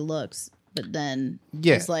of how he looks, but then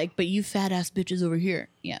he's like, but you fat ass bitches over here.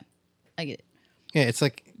 Yeah, I get it. Yeah, it's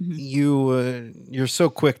like you're so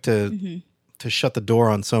quick to shut the door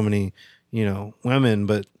on so many, women,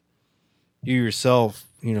 but you yourself,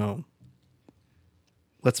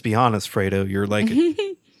 let's be honest, Fredo, you're like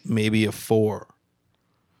maybe a 4.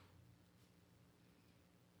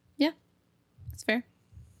 Yeah, that's fair.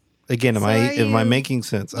 Again, am I you- making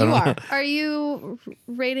sense? I You don't are. Are you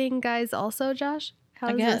rating guys also, Josh? How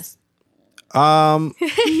I is guess. know.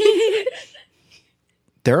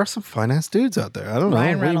 There are some fine ass dudes out there. I don't know.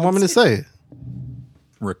 Ryan What do you want me to Reynolds. say?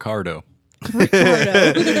 Ricardo.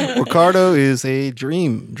 Ricardo is a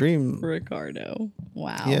dream. Ricardo.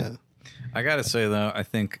 Wow. Yeah. I gotta say though, I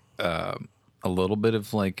think a little bit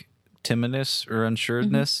of like timidness or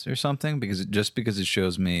unsureness or something because it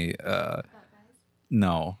shows me.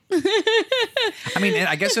 No, I mean,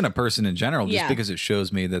 I guess in a person in general, just Yeah. because it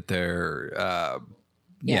shows me that they're,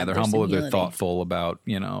 they're there's humble, some they're humility. thoughtful about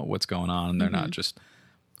what's going on, and they're not just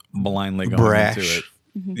blindly going Brash. into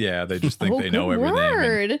it. Yeah, they just think Oh, they know good everything.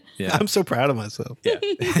 and- word. yeah, I'm so proud of myself. yeah.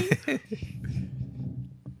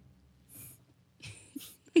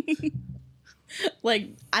 Like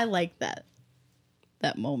I like that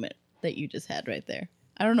moment that you just had right there.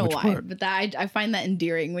 I don't know Which why, part? but that I find that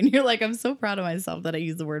endearing when you're like, I'm so proud of myself that I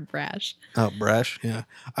use the word brash. Oh, brash. Yeah.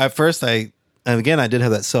 At first, and again, I did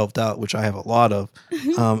have that self doubt, which I have a lot of.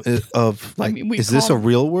 Of like, mean, we is this a called-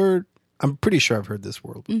 real word? I'm pretty sure I've heard this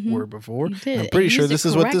word before. You did. I'm pretty and sure used this it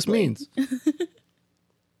is what this correctly. means.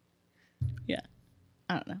 Yeah.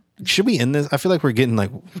 I don't know. Should we end this? I feel like we're getting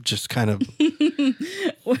like just kind of.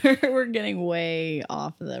 We're getting way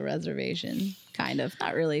off the reservation. Kind of.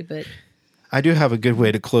 Not really, but I do have a good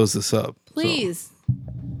way to close this up. so, please.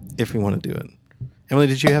 if we want to do it. Emily,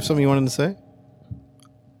 did you have something you wanted to say?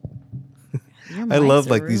 I love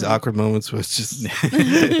like these awkward moments where it's just.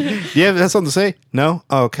 Yeah, that's something to say. No.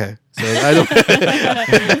 Oh, okay. So I don't.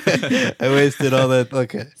 I wasted all that.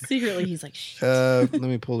 Okay. Secretly, he's like, shit. Let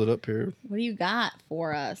me pull it up here. What do you got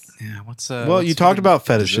for us? Yeah, what's Well, you talked about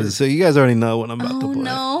fetishes, so you guys already know what I'm about to play.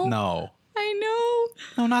 No. No. I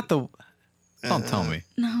know. No, not the. Don't tell me.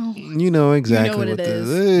 No. You know exactly what it this is.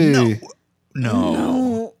 is. Hey.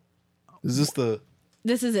 No. Is this the?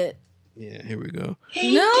 This is it. Yeah, here we go.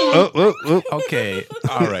 No. Oh. Okay.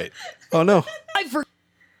 All right. Oh no. I forgot.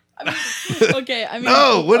 Okay, I mean,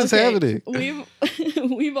 No, what is happening?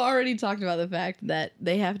 We've already talked about the fact that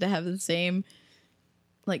they have to have the same,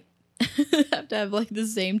 like, have to have like the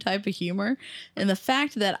same type of humor, and the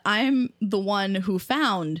fact that I'm the one who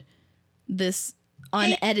found this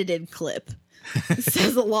unedited clip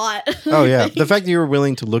says a lot. Oh yeah, the fact that you were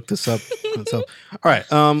willing to look this up. All right,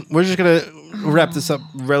 we're just gonna wrap this up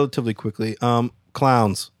relatively quickly.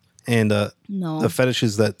 Clowns and No. the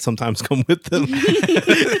fetishes that sometimes come with them.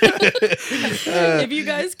 If you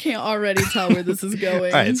guys can't already tell where this is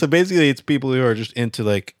going, All right, so basically, it's people who are just into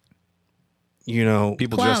like, you know,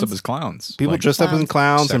 People Clowns. dressed up as clowns. people Like, dressed up as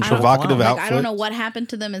clowns and sexual provocative clowns. outfits. I don't know what happened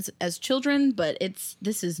to them as children, but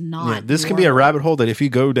this is not. Yeah, this can be a normal. rabbit hole that if you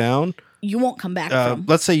go down, You won't come back from.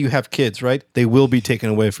 let's say you have kids, right? They will be taken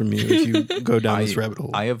away from you if you go down this rabbit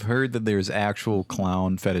hole. I have heard that there's actual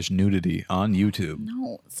clown fetish nudity on YouTube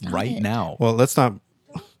No, it's not right it. now. Well, let's not.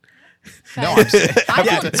 No, I'm saying, I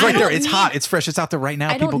yeah, don't- it's right I there. don't It's need- hot. It's fresh. It's out there right now.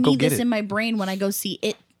 I People don't go need get this it. in my brain when I go see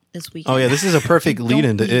it this weekend. Oh yeah, this is a perfect I lead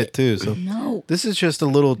don't into need it too. So No. this is just a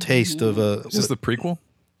little taste of Is this the prequel?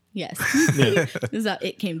 Yes. Yeah. This is how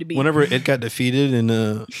it came to be. Whenever it got defeated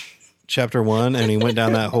in chapter 1 and he went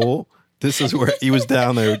down that hole, this is where he was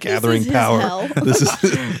down there gathering his power. hell. This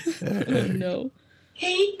is Oh, no.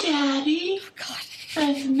 Hey, Daddy.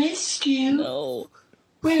 I've missed you. No.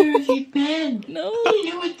 Where have you been? No.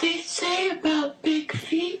 You know what they say about big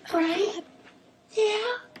feet, right? Yeah.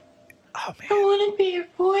 Oh, man. I want to be your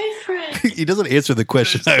boyfriend. he doesn't answer the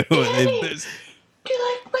question. Do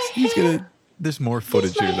you like my He's hair? gonna. There's more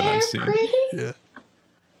footage here than I've seen. Pretty? Yeah.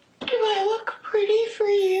 Do I look pretty for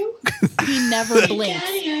you? He never Hey, blinks.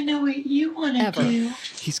 Daddy, I know what you want to Ever. do.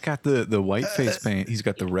 He's got the white face paint. He's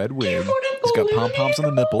got the red wig. He's got pom poms on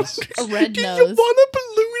the nipples. A red nose.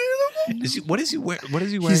 What is he wearing? What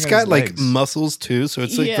is he wearing? He's on got his like legs? muscles too, so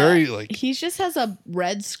it's like Yeah. very like. He just has a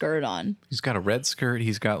red skirt on. He's got a red skirt.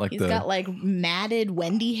 He's got like He's the. got like matted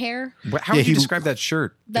Wendy hair. How would you describe that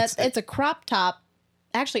shirt? It's a crop top.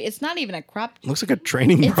 Actually, it's not even a crop. Looks like a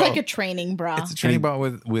training It's bra. like a training bra. It's a training bra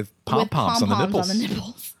with pom poms on the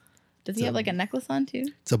nipples. Does he have like a necklace on too,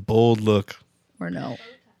 It's a bold look. or no?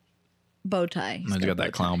 Bow tie. And then you got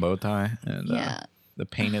that clown bow tie and Yeah. the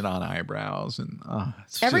painted on eyebrows and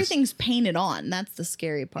it's just- Everything's painted on. That's the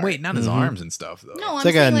scary part. Wait, not his arms and stuff though. No, I'm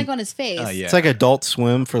like saying a- like on his face. Yeah. It's like Adult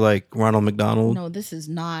Swim for like Ronald McDonald. No, this is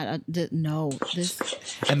not. No, this.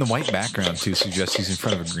 And the white background too suggests he's in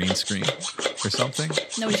front of a green screen or something.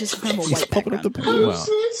 No, he's just in front of a He's white pumping up background. the balloon. Who's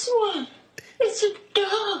this one? It's a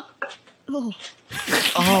dog. Oh,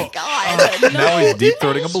 Oh, God! now he's deep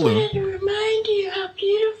throating a balloon. To remind you how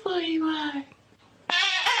beautiful you are.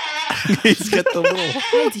 He's got the little.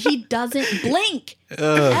 Guys, he doesn't blink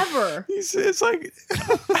ever. It's like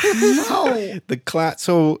No, The class.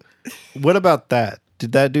 So, what about that?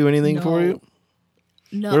 Did that do anything for you?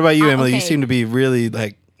 no. What about you, Emily? You okay. seem to be really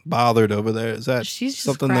like bothered over there. Is that She's just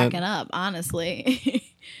something cracking that? up, honestly.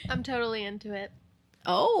 I'm totally into it.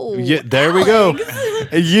 Oh, Yeah, there we go.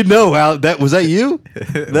 You know, Al, that was that you?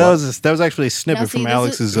 That was actually a snippet from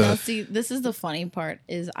Alex's. See, this is the funny part.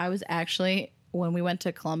 Is I was actually when we went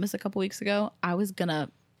to Columbus a couple weeks ago, I was gonna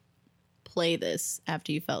play this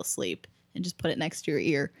after you fell asleep and just put it next to your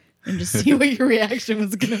ear and just see what your reaction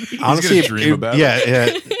was gonna be. Honestly, dream about yeah,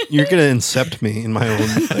 yeah. You're gonna incept me in my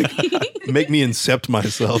own. Like, make me incept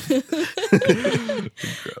myself.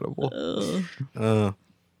 incredible. No.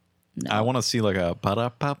 I want to see like a pa da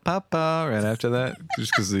pa pa pa right after that,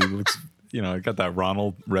 just because he looks, got that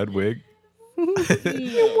Ronald red wig. You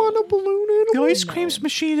want a balloon animal? The ice cream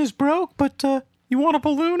machine is broke, but You want a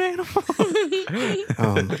balloon animal?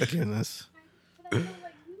 Oh my goodness.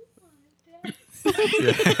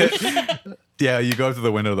 Yeah, you go to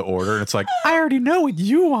the window of the order, and it's like, I already know what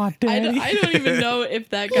you want, Daddy. I don't even know if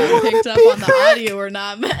that got picked up on the audio or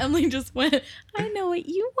not. But Emily just went, I know what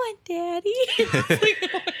you want, Daddy.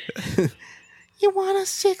 You want a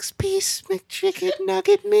 6-piece McChicken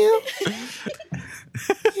nugget meal?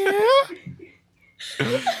 Yeah.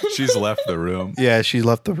 She's left the room. Yeah, she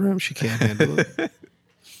left the room. She can't handle it.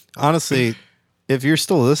 Honestly, if you're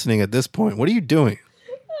still listening at this point, what are you doing?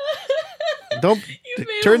 Don't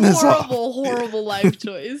turn this off. Horrible life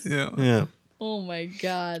choice. Yeah. Oh my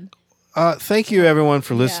God. Thank you, everyone,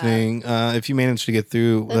 for listening. If you managed to get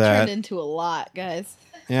through That that, turned into a lot, guys.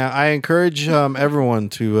 yeah, I encourage everyone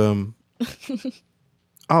to.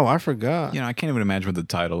 Oh, I forgot. I can't even imagine what the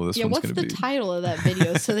title of this Yeah, one's what's going to the be. title of that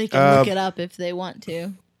video so they can look it up if they want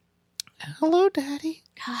to? Hello, Daddy.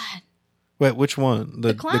 God. Wait, which one?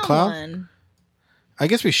 The clown one. I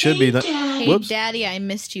guess we should be. Hey, Whoops. Daddy, I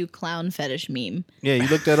missed you clown fetish meme. Yeah, you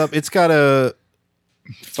looked that up. It's got a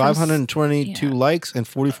 522 likes and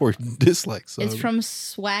 44 dislikes. So. It's from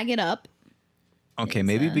Swag It Up. Okay,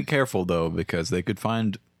 maybe be careful, though, because they could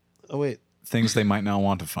find things they might not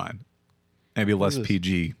want to find. Maybe less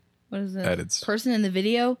PG What is it? edits. Person in the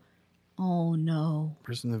video? Oh, no.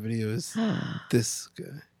 Person in the video is this guy.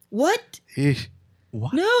 What?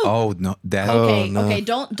 What? No. Oh no, that. Okay, no. okay.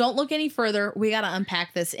 Don't look any further. We gotta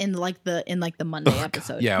unpack this in the Monday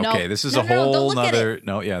episode. Yeah, No, okay. This is no, a no, don't whole look at nother. it.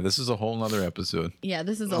 No, yeah, this is a whole nother episode. Yeah,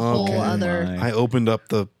 this is a whole other. I opened up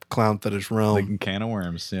the clown fetish realm. Like a can of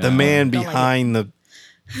worms. Yeah. The man Don't like behind the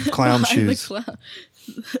clown Behind the shoes. clown.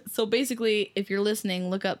 So basically, if you're listening,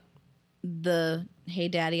 look up the "Hey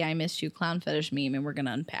Daddy, I missed you" clown fetish meme, and we're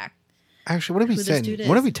gonna unpack. Actually, what are we who this saying? dude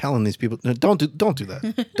What are is. we telling these people? No, don't do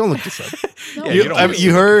that. Don't look this up. No, Yeah, you don't wanna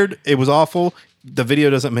you heard it was awful. The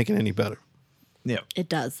video doesn't make it any better. Yeah, It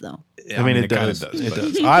does though. I mean, it kinda does. does, It but-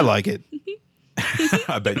 does. I like it.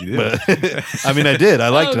 I bet you did. But, I mean, I did. I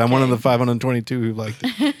liked it. I'm one of the 522 who liked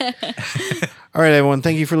it. All right, everyone.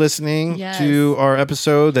 Thank you for listening Yes. to our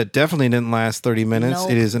episode that definitely didn't last 30 minutes.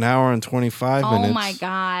 Nope. It is an hour and 25 Oh minutes. my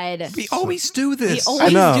God. We always do this. We I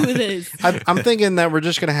always know. do this. I'm thinking that we're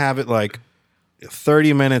just going to have it like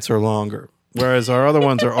 30 minutes or longer, whereas our other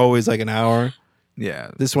ones are always like an hour.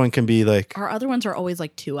 Yeah. This one can be like, Our other ones are always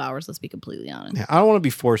like 2 hours. Let's be completely honest. yeah, I don't want to be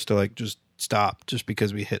forced to like just stop just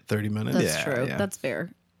because we hit 30 minutes. That's true. That's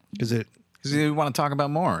fair. Because it. Because you want to talk about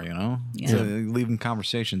more, Yeah. So leaving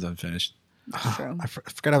conversations unfinished. That's true. I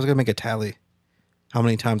forgot I was going to make a tally. How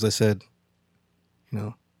many times I said,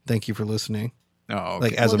 thank you for listening. Oh, okay.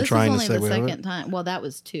 Like as I'm trying to this say is only the whatever. second time. Well, that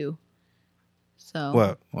was 2. So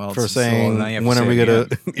What? Well, for it's- so saying now you have to when say are we it gonna?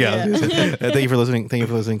 again. Yeah. Yeah. I was gonna say, thank you for listening. Thank you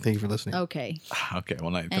for listening. Thank you for listening. Okay. Okay. Well,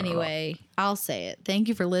 now you turn it off. Anyway, I'll say it. Thank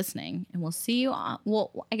you for listening, and we'll see you on.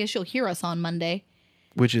 Well, I guess you'll hear us on Monday.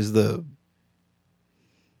 Which is the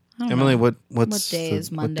I don't Emily? know. What's What day the-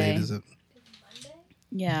 is Monday? What date is it?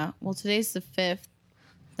 Yeah. Well, today's the 5th.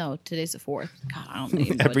 No, today's the 4th. God, I don't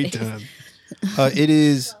even know Every what day it is. time. It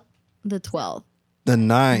is The 12th. the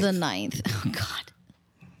 9th. The 9th. Oh God,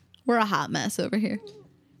 we're a hot mess over here.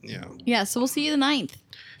 Yeah. Yeah. So we'll see you the 9th.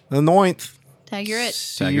 The 9th. Tag your it.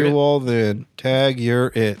 See Tag you your it. all then. Tag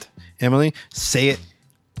your it. Emily, say it.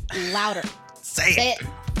 Louder. Say it.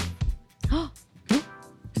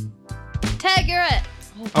 Tag your it.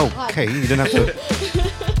 Oh, God. Okay, you didn't have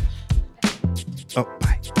to. Oh,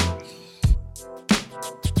 bye.